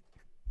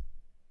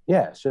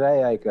 Yeah, should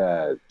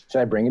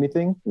I bring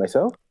anything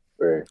myself,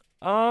 or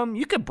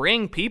You could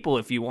bring people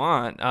if you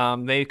want.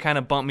 They kind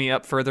of bump me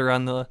up further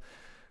on the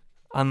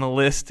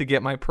list to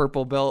get my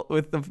purple belt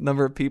with the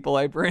number of people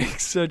I bring.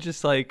 So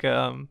just like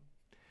sick.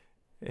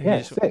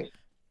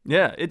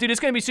 Yeah, dude,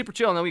 it's gonna be super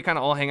chill, and then we kind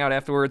of all hang out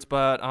afterwards.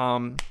 But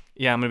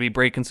yeah, I'm gonna be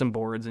breaking some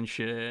boards and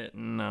shit,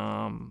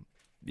 and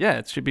yeah,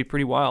 it should be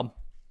pretty wild.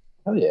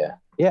 Hell yeah,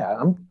 yeah.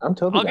 I'm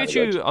totally.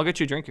 I'll get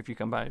you a drink if you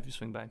come by, if you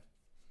swing by.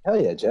 Hell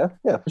yeah, Jeff.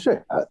 Yeah, for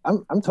sure.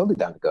 I'm totally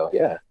down to go.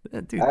 Yeah.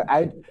 Dude.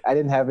 I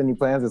didn't have any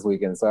plans this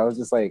weekend, so I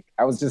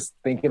was just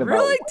thinking about.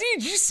 Really,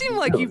 dude? You seem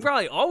like you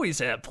probably always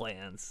have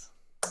plans.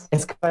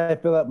 It's because I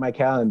fill up my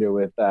calendar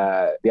with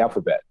the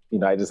alphabet. You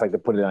know, I just like to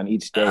put it on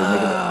each day, make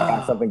it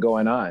have something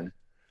going on.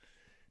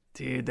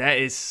 Dude, that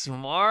is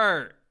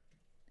smart.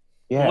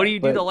 Yeah. What do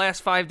you do the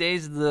last 5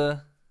 days of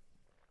the?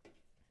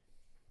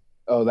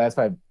 Oh, last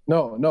 5.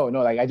 No.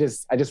 Like I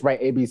just write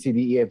A, B, C,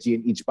 D, E, F, G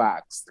in each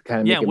box to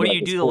kind of. Yeah. What do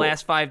you do the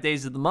last 5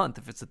 days of the month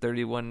if it's a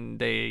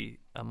 31-day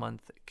a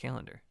month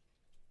calendar?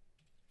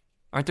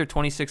 Aren't there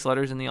 26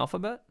 letters in the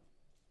alphabet?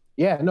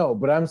 Yeah, no,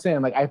 but I'm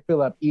saying like I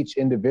fill up each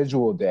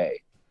individual day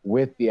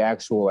with the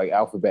actual like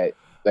alphabet.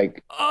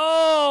 Like,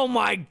 oh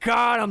my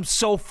God, I'm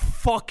so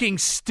fucking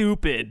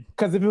stupid.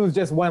 Because if it was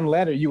just one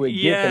letter, you would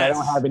get that I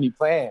don't have any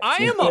plans.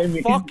 I am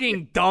a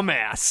fucking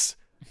dumbass.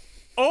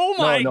 Oh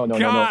my God,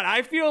 no.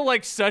 I feel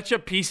like such a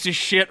piece of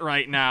shit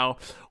right now.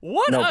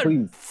 What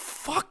a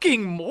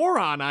fucking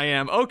moron I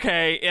am.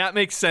 Okay, that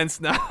makes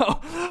sense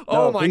now.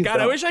 Oh my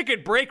God, I wish I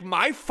could break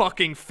my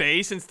fucking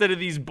face instead of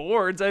these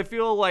boards. I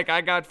feel like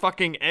I got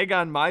fucking egg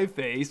on my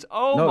face.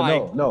 Oh my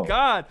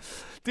God.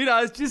 Dude,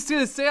 I was just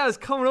gonna say I was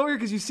coming over here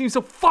because you seem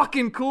so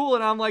fucking cool,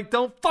 and I'm like,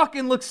 don't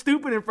fucking look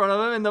stupid in front of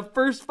him, and the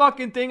first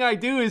fucking thing I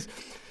do is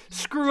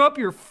screw up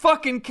your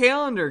fucking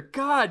calendar.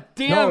 God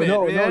damn it, man.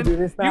 No, dude,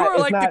 it's not, you are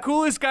like the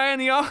coolest guy in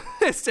the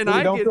office, and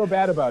dude, don't feel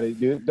bad about it,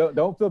 dude.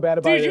 Don't feel bad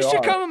about it. Dude, you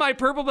should come in my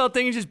purple belt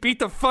thing and just beat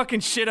the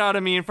fucking shit out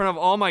of me in front of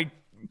all my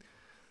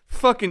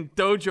fucking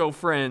dojo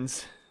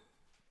friends.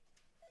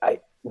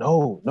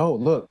 No,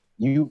 look,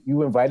 you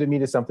invited me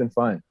to something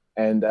fun,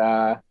 and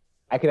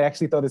I could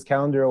actually throw this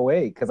calendar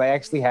away because I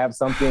actually have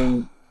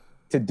something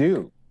to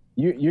do.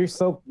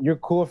 You're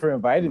cool for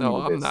inviting me.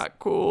 No, I'm not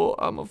cool.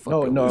 I'm a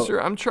fucking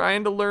loser. I'm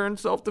trying to learn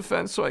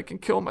self-defense so I can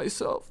kill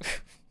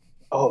myself.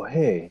 Oh,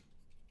 hey,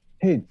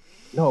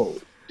 no,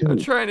 dude. I'm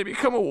trying to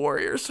become a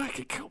warrior so I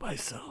can kill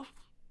myself.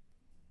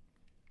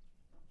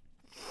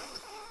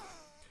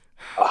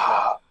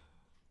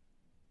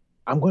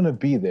 I'm gonna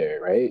be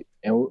there, right?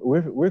 And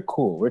we're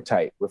cool. We're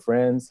tight. We're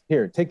friends.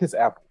 Here, take this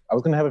apple. I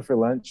was gonna have it for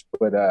lunch,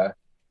 but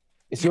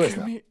it's yours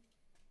now.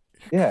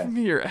 Give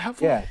me your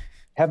apple. Yeah,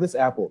 have this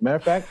apple. Matter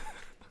of fact,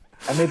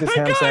 I made this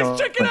ham sandwich.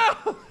 Check it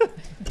out.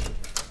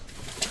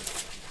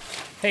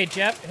 Hey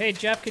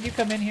Jeff, can you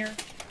come in here?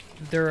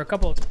 There are a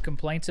couple of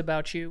complaints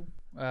about you,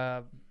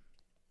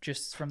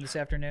 just from this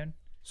afternoon.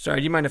 Sorry,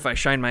 do you mind if I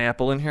shine my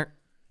apple in here?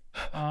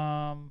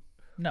 No,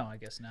 I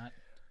guess not.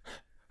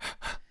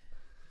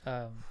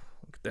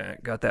 Look at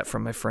that. Got that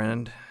from my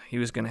friend. He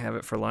was gonna have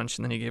it for lunch,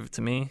 and then he gave it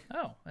to me.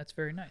 Oh, that's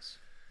very nice.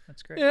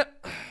 That's great. Yeah.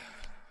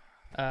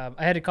 I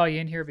had to call you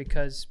in here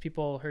because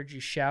people heard you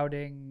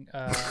shouting,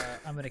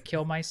 I'm going to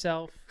kill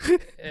myself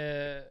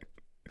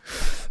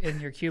in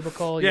your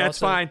cubicle. Yeah, it's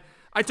fine.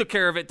 I took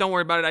care of it. Don't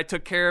worry about it. I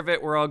took care of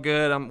it. We're all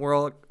good.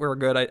 We're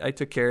good. I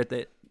took care of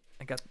it.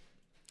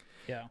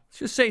 Yeah.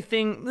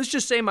 Let's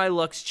just say my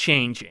luck's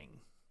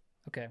changing.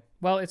 Okay.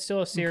 Well, it's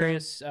still a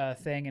serious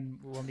thing, and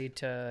we'll need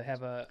to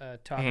have a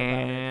talk about it.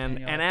 And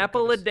an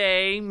apple a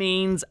day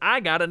means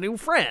I got a new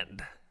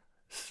friend.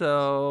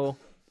 So...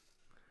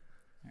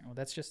 Well,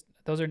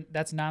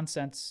 that's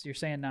nonsense. You're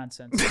saying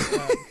nonsense.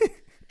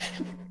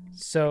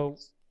 So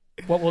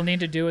what we'll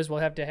need to do is we'll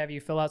have to have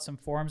you fill out some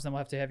forms, then we'll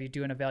have to have you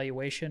do an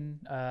evaluation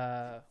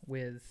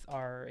with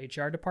our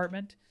HR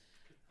department.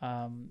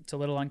 It's a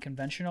little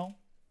unconventional,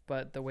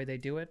 but the way they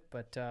do it,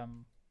 but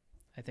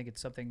I think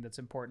it's something that's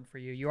important for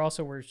you. You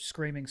also were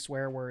screaming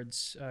swear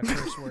words,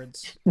 curse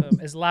words,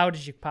 as loud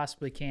as you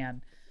possibly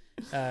can.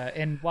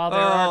 And while there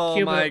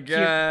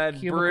are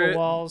cubicle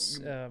walls...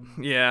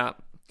 yeah.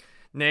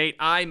 Nate,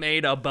 I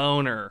made a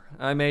boner.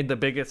 I made the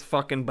biggest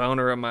fucking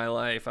boner of my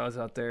life. I was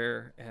out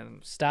there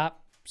and...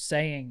 Stop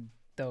saying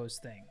those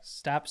things.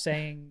 Stop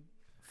saying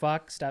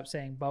fuck. Stop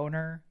saying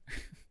boner.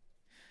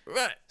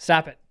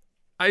 Stop it.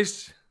 I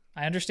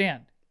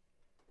understand.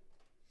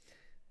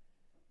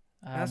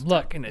 I was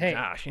look, talking to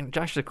Josh. You know,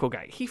 Josh is a cool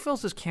guy. He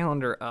fills his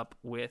calendar up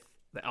with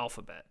the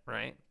alphabet,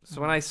 right?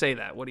 So when I say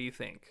that, what do you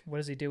think? What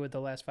does he do with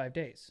the last 5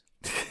 days?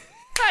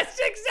 That's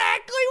exactly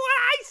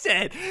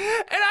said.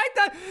 And I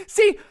thought,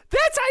 see,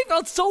 that's how I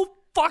felt so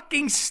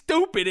fucking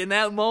stupid in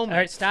that moment. All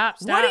right, stop.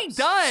 What he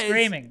does,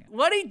 screaming.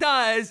 What he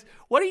does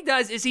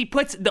is he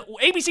puts the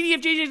A, B, C, D,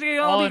 F, G, H, I, J, K,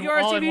 L, M, N, O, P, Q, R,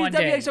 S, T, U, V,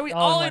 W, X, Y, Z,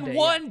 all in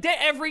one day,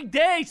 every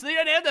day. So they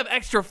don't have the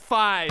extra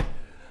 5.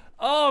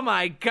 Oh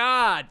my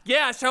God.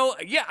 Yeah. So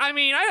yeah, I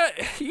mean,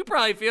 you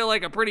probably feel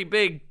like a pretty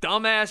big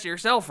dumbass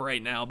yourself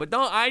right now, but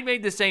I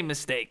made the same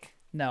mistake.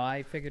 No,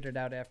 I figured it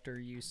out after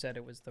you said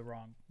it was the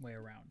wrong way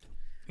around.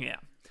 Yeah.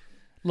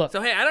 Look.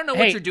 So hey, I don't know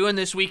what you're doing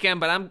this weekend,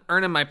 but I'm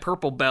earning my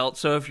purple belt.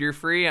 So if you're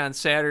free on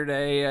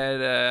Saturday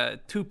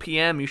at 2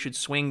 p.m., you should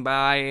swing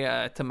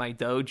by to my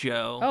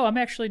dojo. Oh, I'm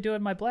actually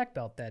doing my black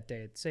belt that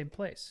day at the same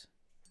place.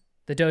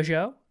 The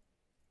dojo?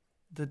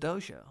 The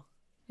dojo.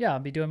 Yeah, I'll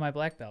be doing my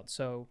black belt.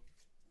 So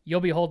you'll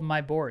be holding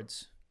my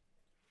boards.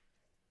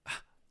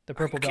 The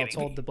purple belts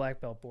hold the black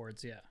belt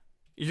boards, yeah.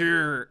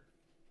 You're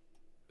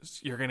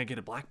going to get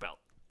a black belt?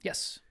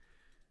 Yes.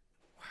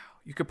 Wow.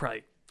 You could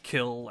probably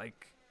kill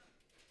like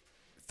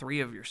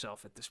 3 of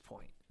yourself at this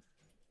point.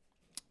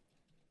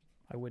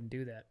 I wouldn't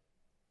do that.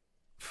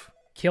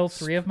 Kill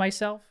 3 of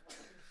myself?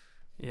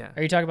 Yeah.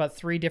 Are you talking about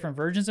 3 different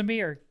versions of me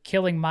or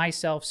killing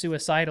myself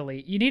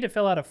suicidally? You need to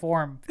fill out a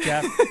form,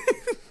 Jeff.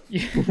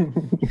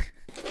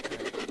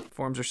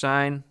 Forms are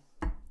signed.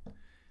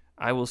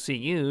 I will see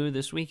you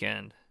this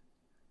weekend.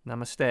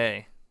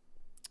 Namaste.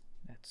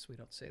 We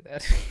don't say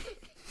that.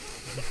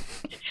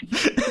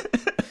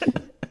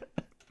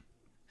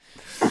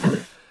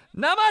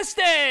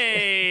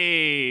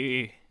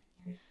 Namaste!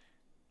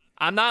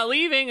 I'm not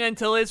leaving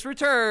until it's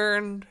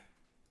returned.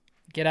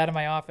 Get out of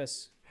my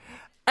office.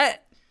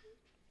 It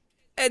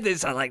didn't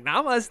sound like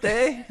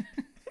namaste.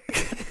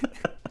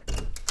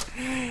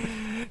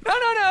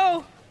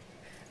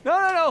 No.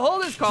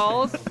 Hold his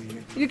calls.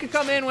 You can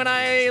come in when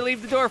I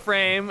leave the door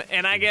frame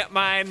and I get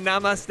my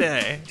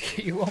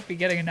namaste. You won't be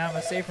getting a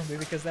namaste from me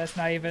because that's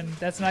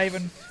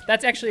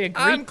actually a Greek.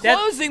 I'm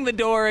closing the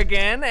door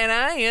again and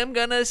I am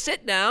going to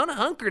sit down,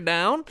 hunker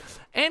down,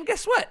 and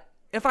guess what?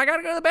 If I got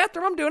to go to the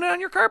bathroom, I'm doing it on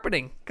your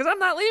carpeting because I'm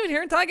not leaving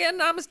here until I get a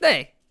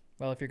namaste.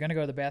 Well, if you're going to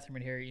go to the bathroom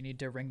in here, you need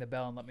to ring the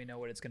bell and let me know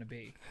what it's going to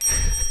be.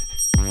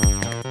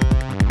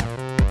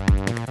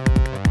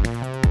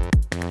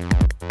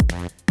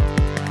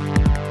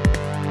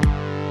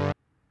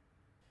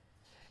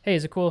 Hey,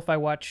 is it cool if I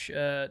watch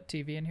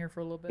TV in here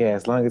for a little bit? Yeah,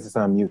 as long as it's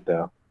on mute,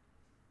 though.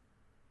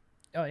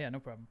 Oh, yeah, no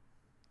problem.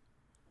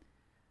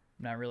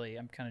 Not really.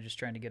 I'm kind of just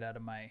trying to get out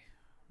of my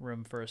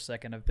room for a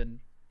second. I've been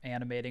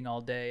animating all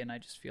day, and I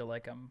just feel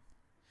like I'm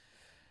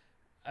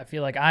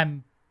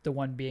the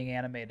one being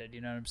animated.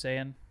 You know what I'm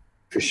saying?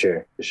 For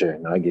sure.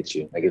 No, I get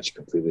you. I get you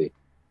completely.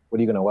 What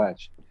are you gonna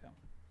watch?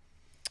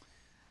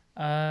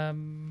 I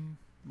don't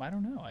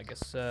know. I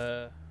guess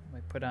I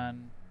might put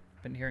on.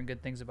 Been hearing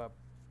good things about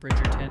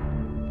Bridgerton.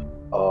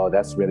 Oh,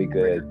 that's really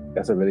good.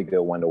 That's a really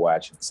good one to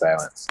watch in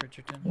silence.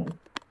 Bridgerton.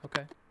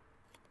 Okay.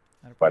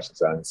 Watch in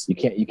silence.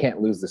 You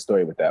can't lose the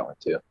story with that one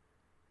too.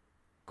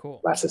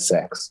 Cool. Lots of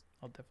sex.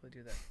 I'll definitely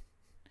do that.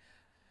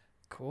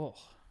 Cool.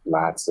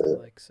 Lots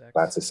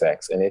of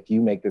sex. And if you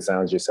make the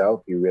sounds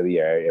yourself, you really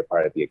are a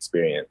part of the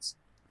experience.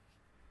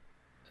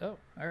 Oh,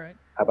 all right.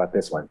 How about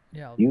this one?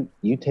 Yeah. You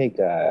take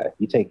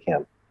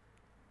him,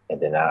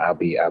 and then I'll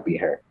be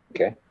her.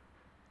 Okay.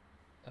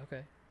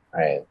 Okay.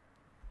 All right.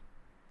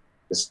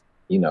 Just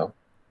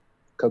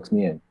coax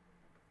me in.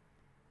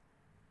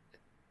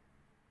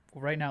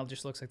 Well, right now it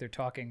just looks like they're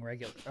talking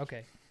regular.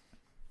 Okay.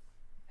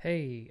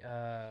 Hey,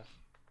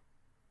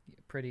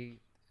 pretty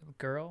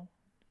girl.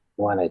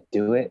 Want to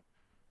do it?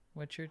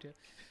 What's your deal?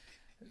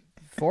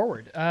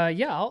 Forward.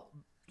 Yeah.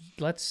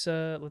 Let's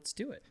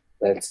do it.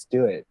 Let's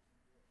do it.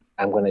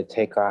 I'm gonna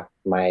take off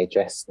my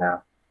dress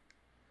now.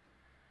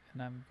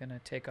 And I'm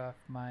gonna take off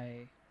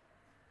my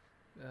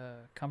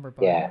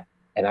cummerbund. Yeah.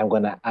 And I'm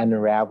gonna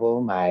unravel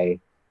my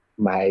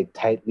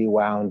tightly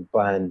wound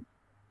bun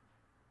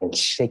and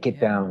shake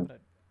it down.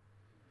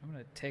 I'm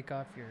gonna take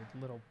off your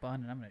little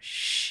bun and I'm gonna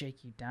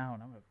shake you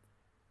down. I'm gonna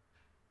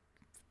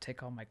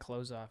take all my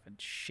clothes off and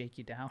shake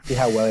you down. See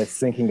how well it's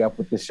syncing up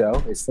with the show?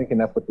 It's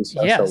syncing up with the show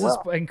so well. This is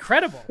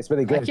incredible. It's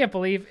really good. I can't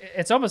believe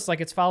it's almost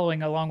like it's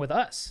following along with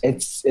us.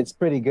 It's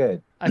pretty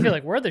good. I feel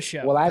like we're the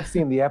show. Well, I've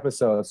seen the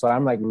episode, so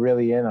I'm like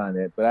really in on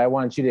it. But I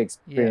want you to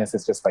experience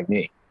this just like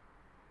me.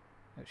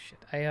 Oh shit!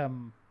 I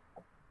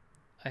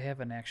have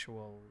an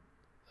actual.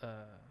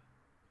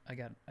 I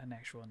got an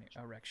actual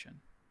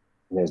erection.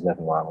 There's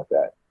nothing wrong with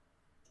that.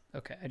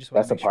 Okay, I just.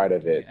 That's a part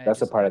of it.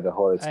 That's a part of the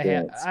whole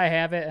experience. I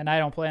have it, and I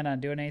don't plan on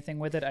doing anything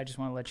with it. I just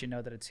want to let you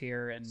know that it's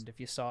here, and if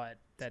you saw it,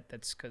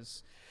 that's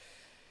because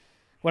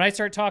when I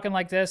start talking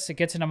like this, it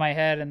gets into my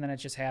head, and then it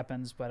just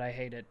happens. But I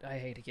hate it. I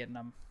hate getting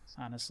them.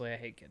 Honestly, I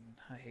hate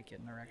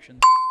getting erections.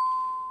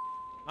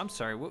 I'm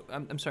sorry.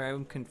 I'm sorry.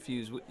 I'm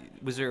confused.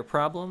 Was there a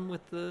problem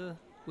with the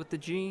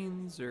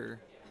jeans or?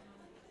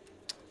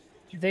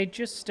 They're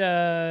just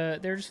a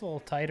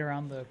little tight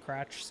around the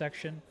crotch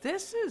section.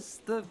 This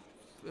is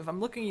if I'm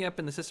looking you up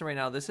in the system right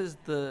now, this is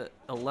the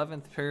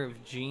 11th pair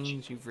of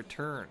jeans you've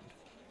returned.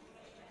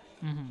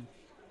 Mm-hmm.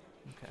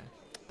 Okay.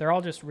 They're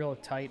all just real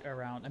tight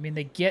around. I mean,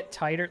 they get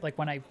tighter. Like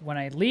when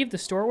I leave the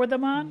store with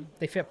them on,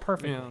 they fit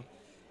perfectly. Yeah.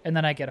 And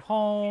then I get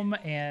home,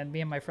 and me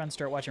and my friends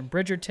start watching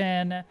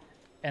Bridgerton,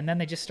 and then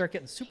they just start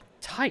getting super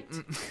tight.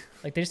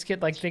 Like they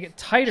get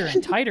tighter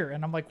and tighter,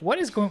 and I'm like,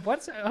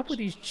 what's up with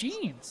these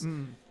jeans?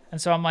 And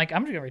so I'm like,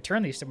 I'm just gonna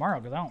return these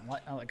tomorrow because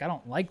I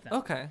don't like them.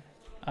 Okay.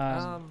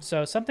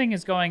 So something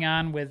is going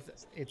on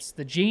with it's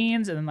the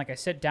jeans, and then like I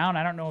sit down,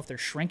 I don't know if they're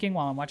shrinking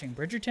while I'm watching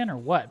Bridgerton or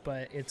what,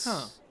 but it's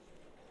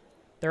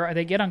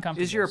they get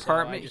uncomfortable. Is your so I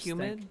apartment just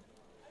humid?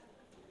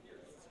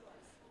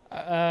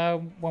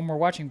 think, when we're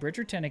watching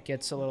Bridgerton, it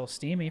gets a little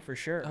steamy for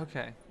sure.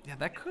 Okay. Yeah,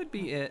 that could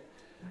be it.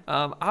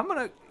 You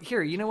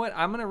know what?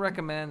 I'm gonna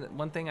recommend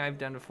one thing I've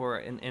done before,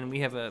 and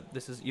we have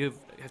you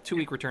have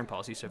 2-week return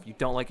policy, so if you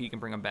don't like it, you can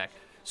bring them back.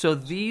 So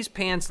these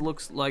pants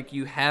looks like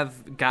you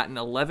have gotten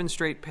 11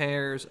 straight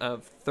pairs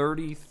of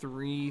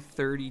 33,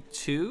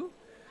 32.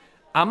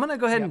 I'm gonna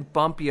go ahead and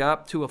bump you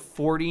up to a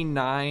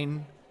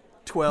 49,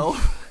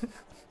 12.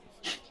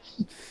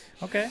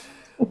 Okay.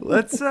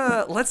 Let's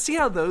see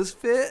how those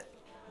fit.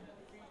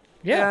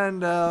 Yeah.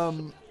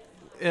 And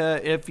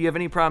if you have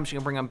any problems, you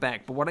can bring them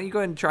back. But why don't you go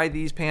ahead and try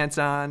these pants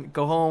on?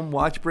 Go home,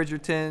 watch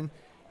Bridgerton.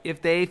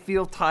 If they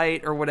feel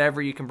tight or whatever,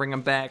 you can bring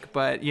them back.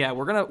 But yeah,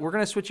 we're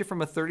gonna switch it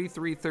from a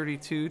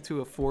 33-32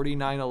 to a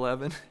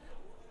 49-11.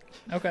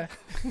 Okay.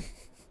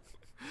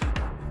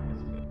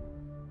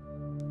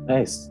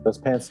 Nice. Those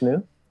pants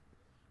new?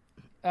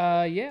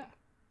 Yeah.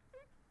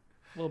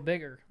 A little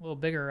bigger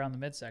around the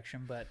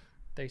midsection, but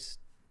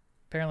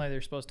apparently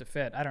they're supposed to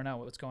fit. I don't know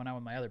what's going on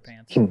with my other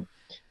pants.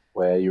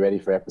 Well, you ready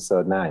for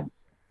episode 9?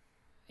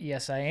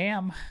 Yes, I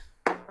am.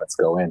 Let's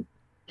go in.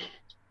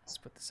 Let's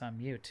put this on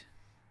mute.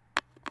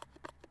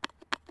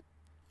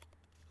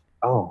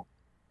 Oh,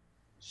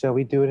 shall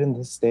we do it in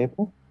the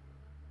stable?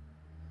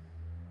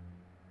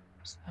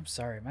 I'm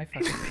sorry, my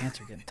fucking pants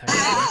are getting tight.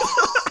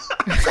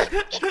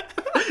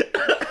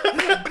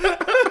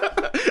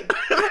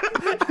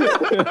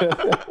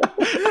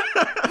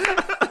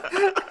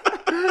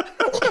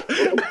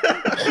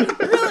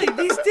 Really?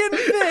 These didn't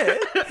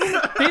fit.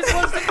 These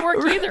ones didn't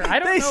work either. I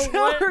don't know They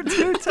what. were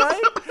too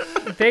tight.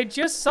 They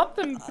just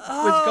something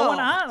was going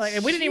on. Like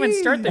we didn't even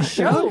start the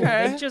show.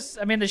 Okay. It just,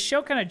 I mean, the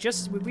show kind of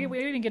just we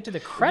didn't get to the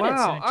credits.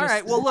 Wow. And it All just,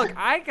 right. Well, look,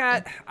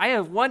 I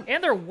have one.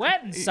 and they're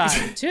wet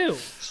inside too.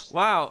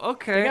 Wow.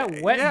 Okay. They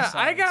got wet yeah,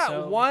 inside, I got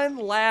so- one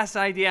last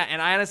idea,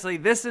 and honestly,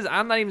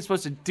 I'm not even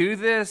supposed to do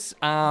this.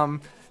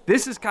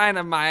 This is kind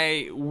of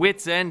my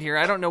wit's end here.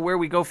 I don't know where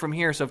we go from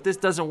here. So if this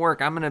doesn't work,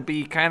 I'm gonna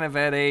be kind of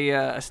at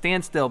a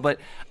standstill. But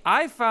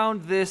I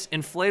found this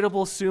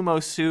inflatable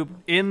sumo suit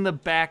in the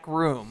back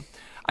room.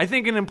 I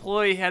think an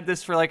employee had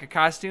this for like a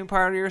costume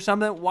party or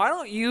something. Why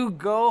don't you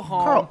go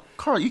home?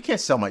 Carl, you can't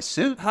sell my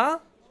suit. Huh?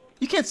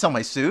 You can't sell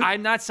my suit.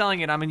 I'm not selling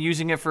it. I'm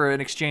using it for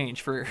an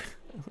exchange for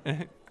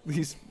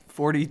these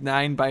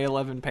 49 by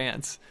 11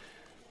 pants.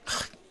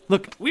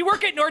 Look, we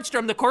work at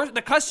Nordstrom.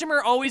 The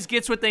customer always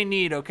gets what they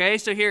need. Okay,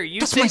 so here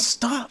That's my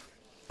stuff.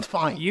 It's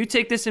fine. You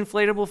take this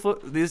inflatable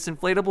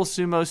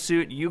sumo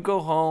suit. You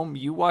go home.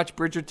 You watch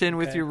Bridgerton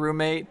with your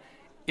roommate.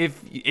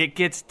 If it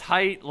gets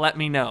tight, let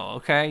me know.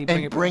 Okay,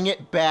 Bring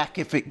it back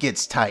if it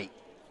gets tight.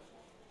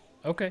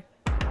 Okay.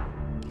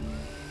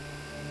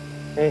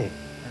 Hey.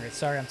 All right.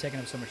 Sorry, I'm taking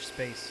up so much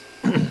space.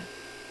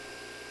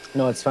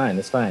 No, it's fine.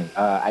 It's fine.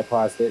 I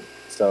paused it,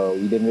 so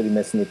you didn't really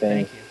miss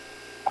anything. Thank you.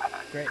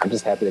 Great. I'm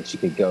just happy that you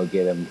could go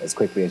get them as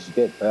quickly as you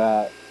did.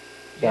 Shall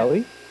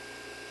we?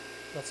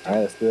 Let's do All right,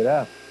 it. let's do it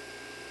up.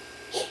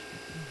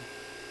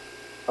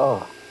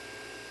 Oh,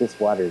 this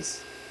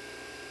water's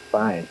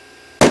fine.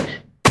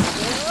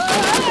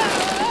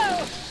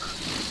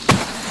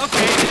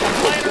 Okay.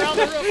 Flying around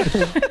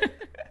the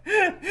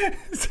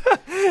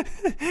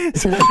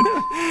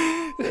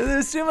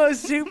The sumo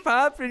suit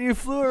popped and you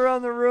flew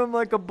around the room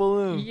like a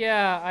balloon. room.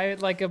 Yeah, I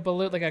had like a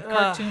balloon, like a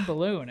cartoon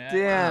balloon.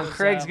 Damn, It was,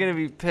 Craig's gonna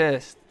be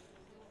pissed.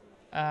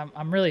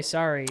 I'm really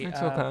sorry.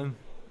 It's okay.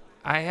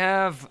 I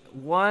have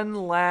one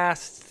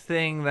last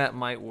thing that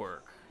might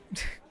work.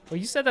 Well,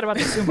 you said that about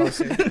the sumo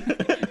suit.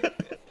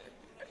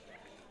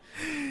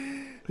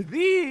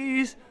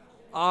 These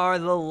are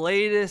the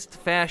latest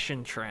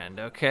fashion trend,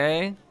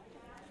 okay?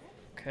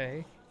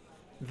 Okay.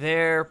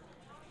 They're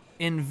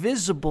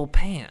invisible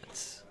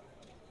pants.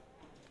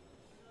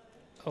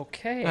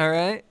 Okay. All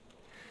right?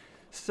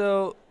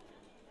 So,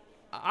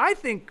 I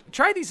think,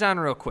 try these on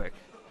real quick.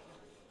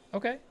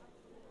 Okay.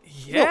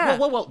 Yeah.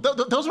 Whoa.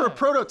 Those are a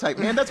prototype,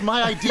 man. That's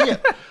my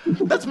idea.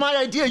 That's my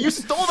idea. You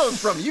stole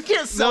those from me. You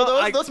can't sell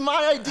No, those. That's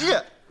my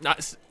idea.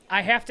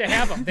 I have to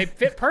have them. They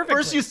fit perfectly.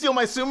 First you steal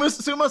my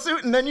sumo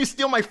suit, and then you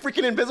steal my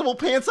freaking invisible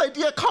pants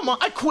idea? Come on,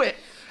 I quit.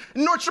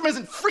 Nordstrom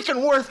isn't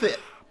freaking worth it.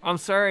 I'm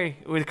sorry.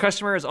 The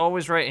customer is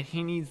always right, and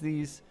he needs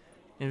these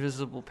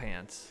invisible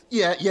pants.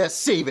 Yeah,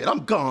 save it.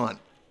 I'm gone.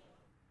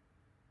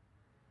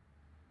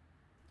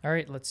 All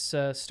right, let's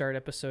start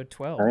episode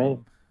 12. All right.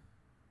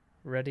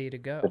 Ready to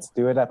go. Let's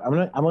do it up. I'm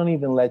gonna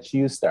even let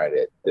you start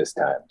it this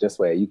time. Just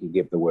where you can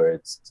give the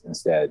words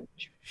instead.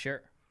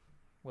 Sure.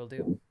 Will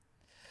do.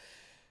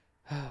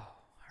 Oh, all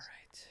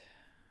right.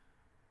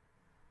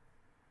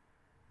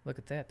 Look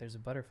at that. There's a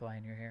butterfly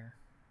in your hair.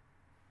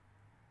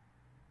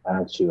 Why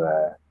don't you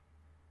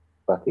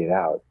fuck it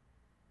out?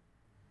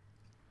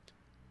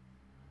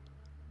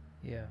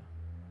 Yeah.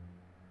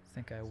 I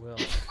think I will.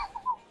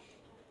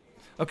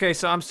 Okay,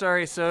 so I'm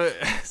sorry. So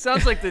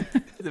sounds like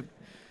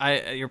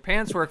your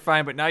pants work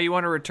fine, but now you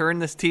want to return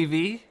this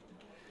TV?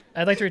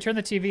 I'd like to return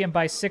the TV and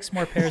buy 6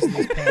 more pairs of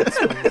these pants,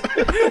 please.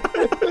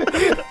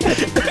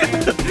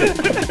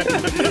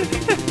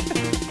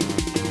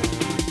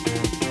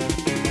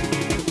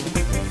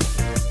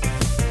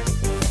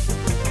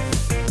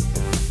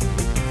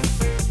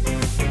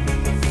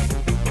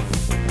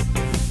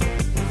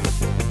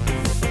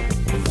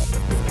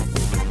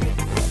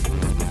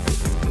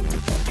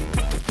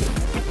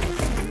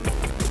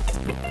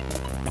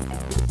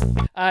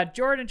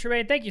 Jordan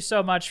Tremaine, thank you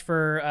so much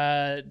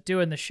for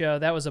doing the show.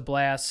 That was a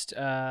blast. It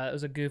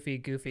was a goofy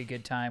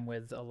good time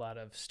with a lot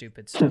of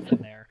stupid stuff in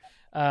there.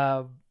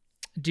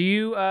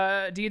 Do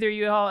either of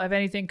you all have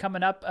anything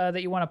coming up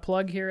that you want to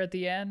plug here at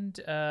the end?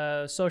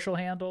 Social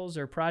handles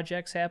or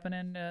projects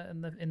happening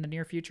in the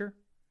near future?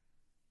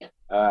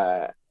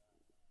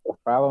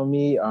 Follow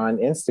me on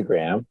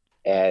Instagram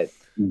at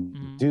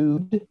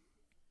dude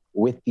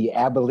with the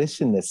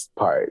abolitionist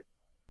part.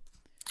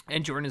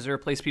 And Jordan, is there a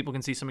place people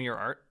can see some of your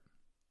art?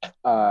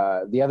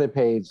 The other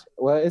page,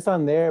 well, it's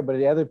on there, but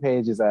the other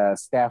page is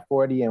Staff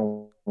 40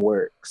 and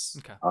Works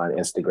on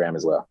Instagram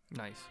as well.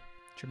 Nice.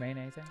 Tremaine,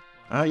 anything?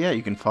 Yeah,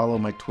 you can follow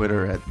my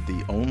Twitter at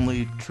The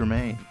Only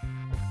Tremaine.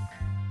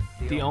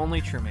 The Only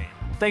Tremaine.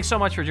 Thanks so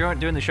much for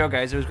doing the show,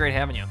 guys. It was great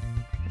having you.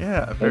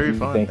 Yeah, very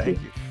fun. Thank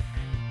you.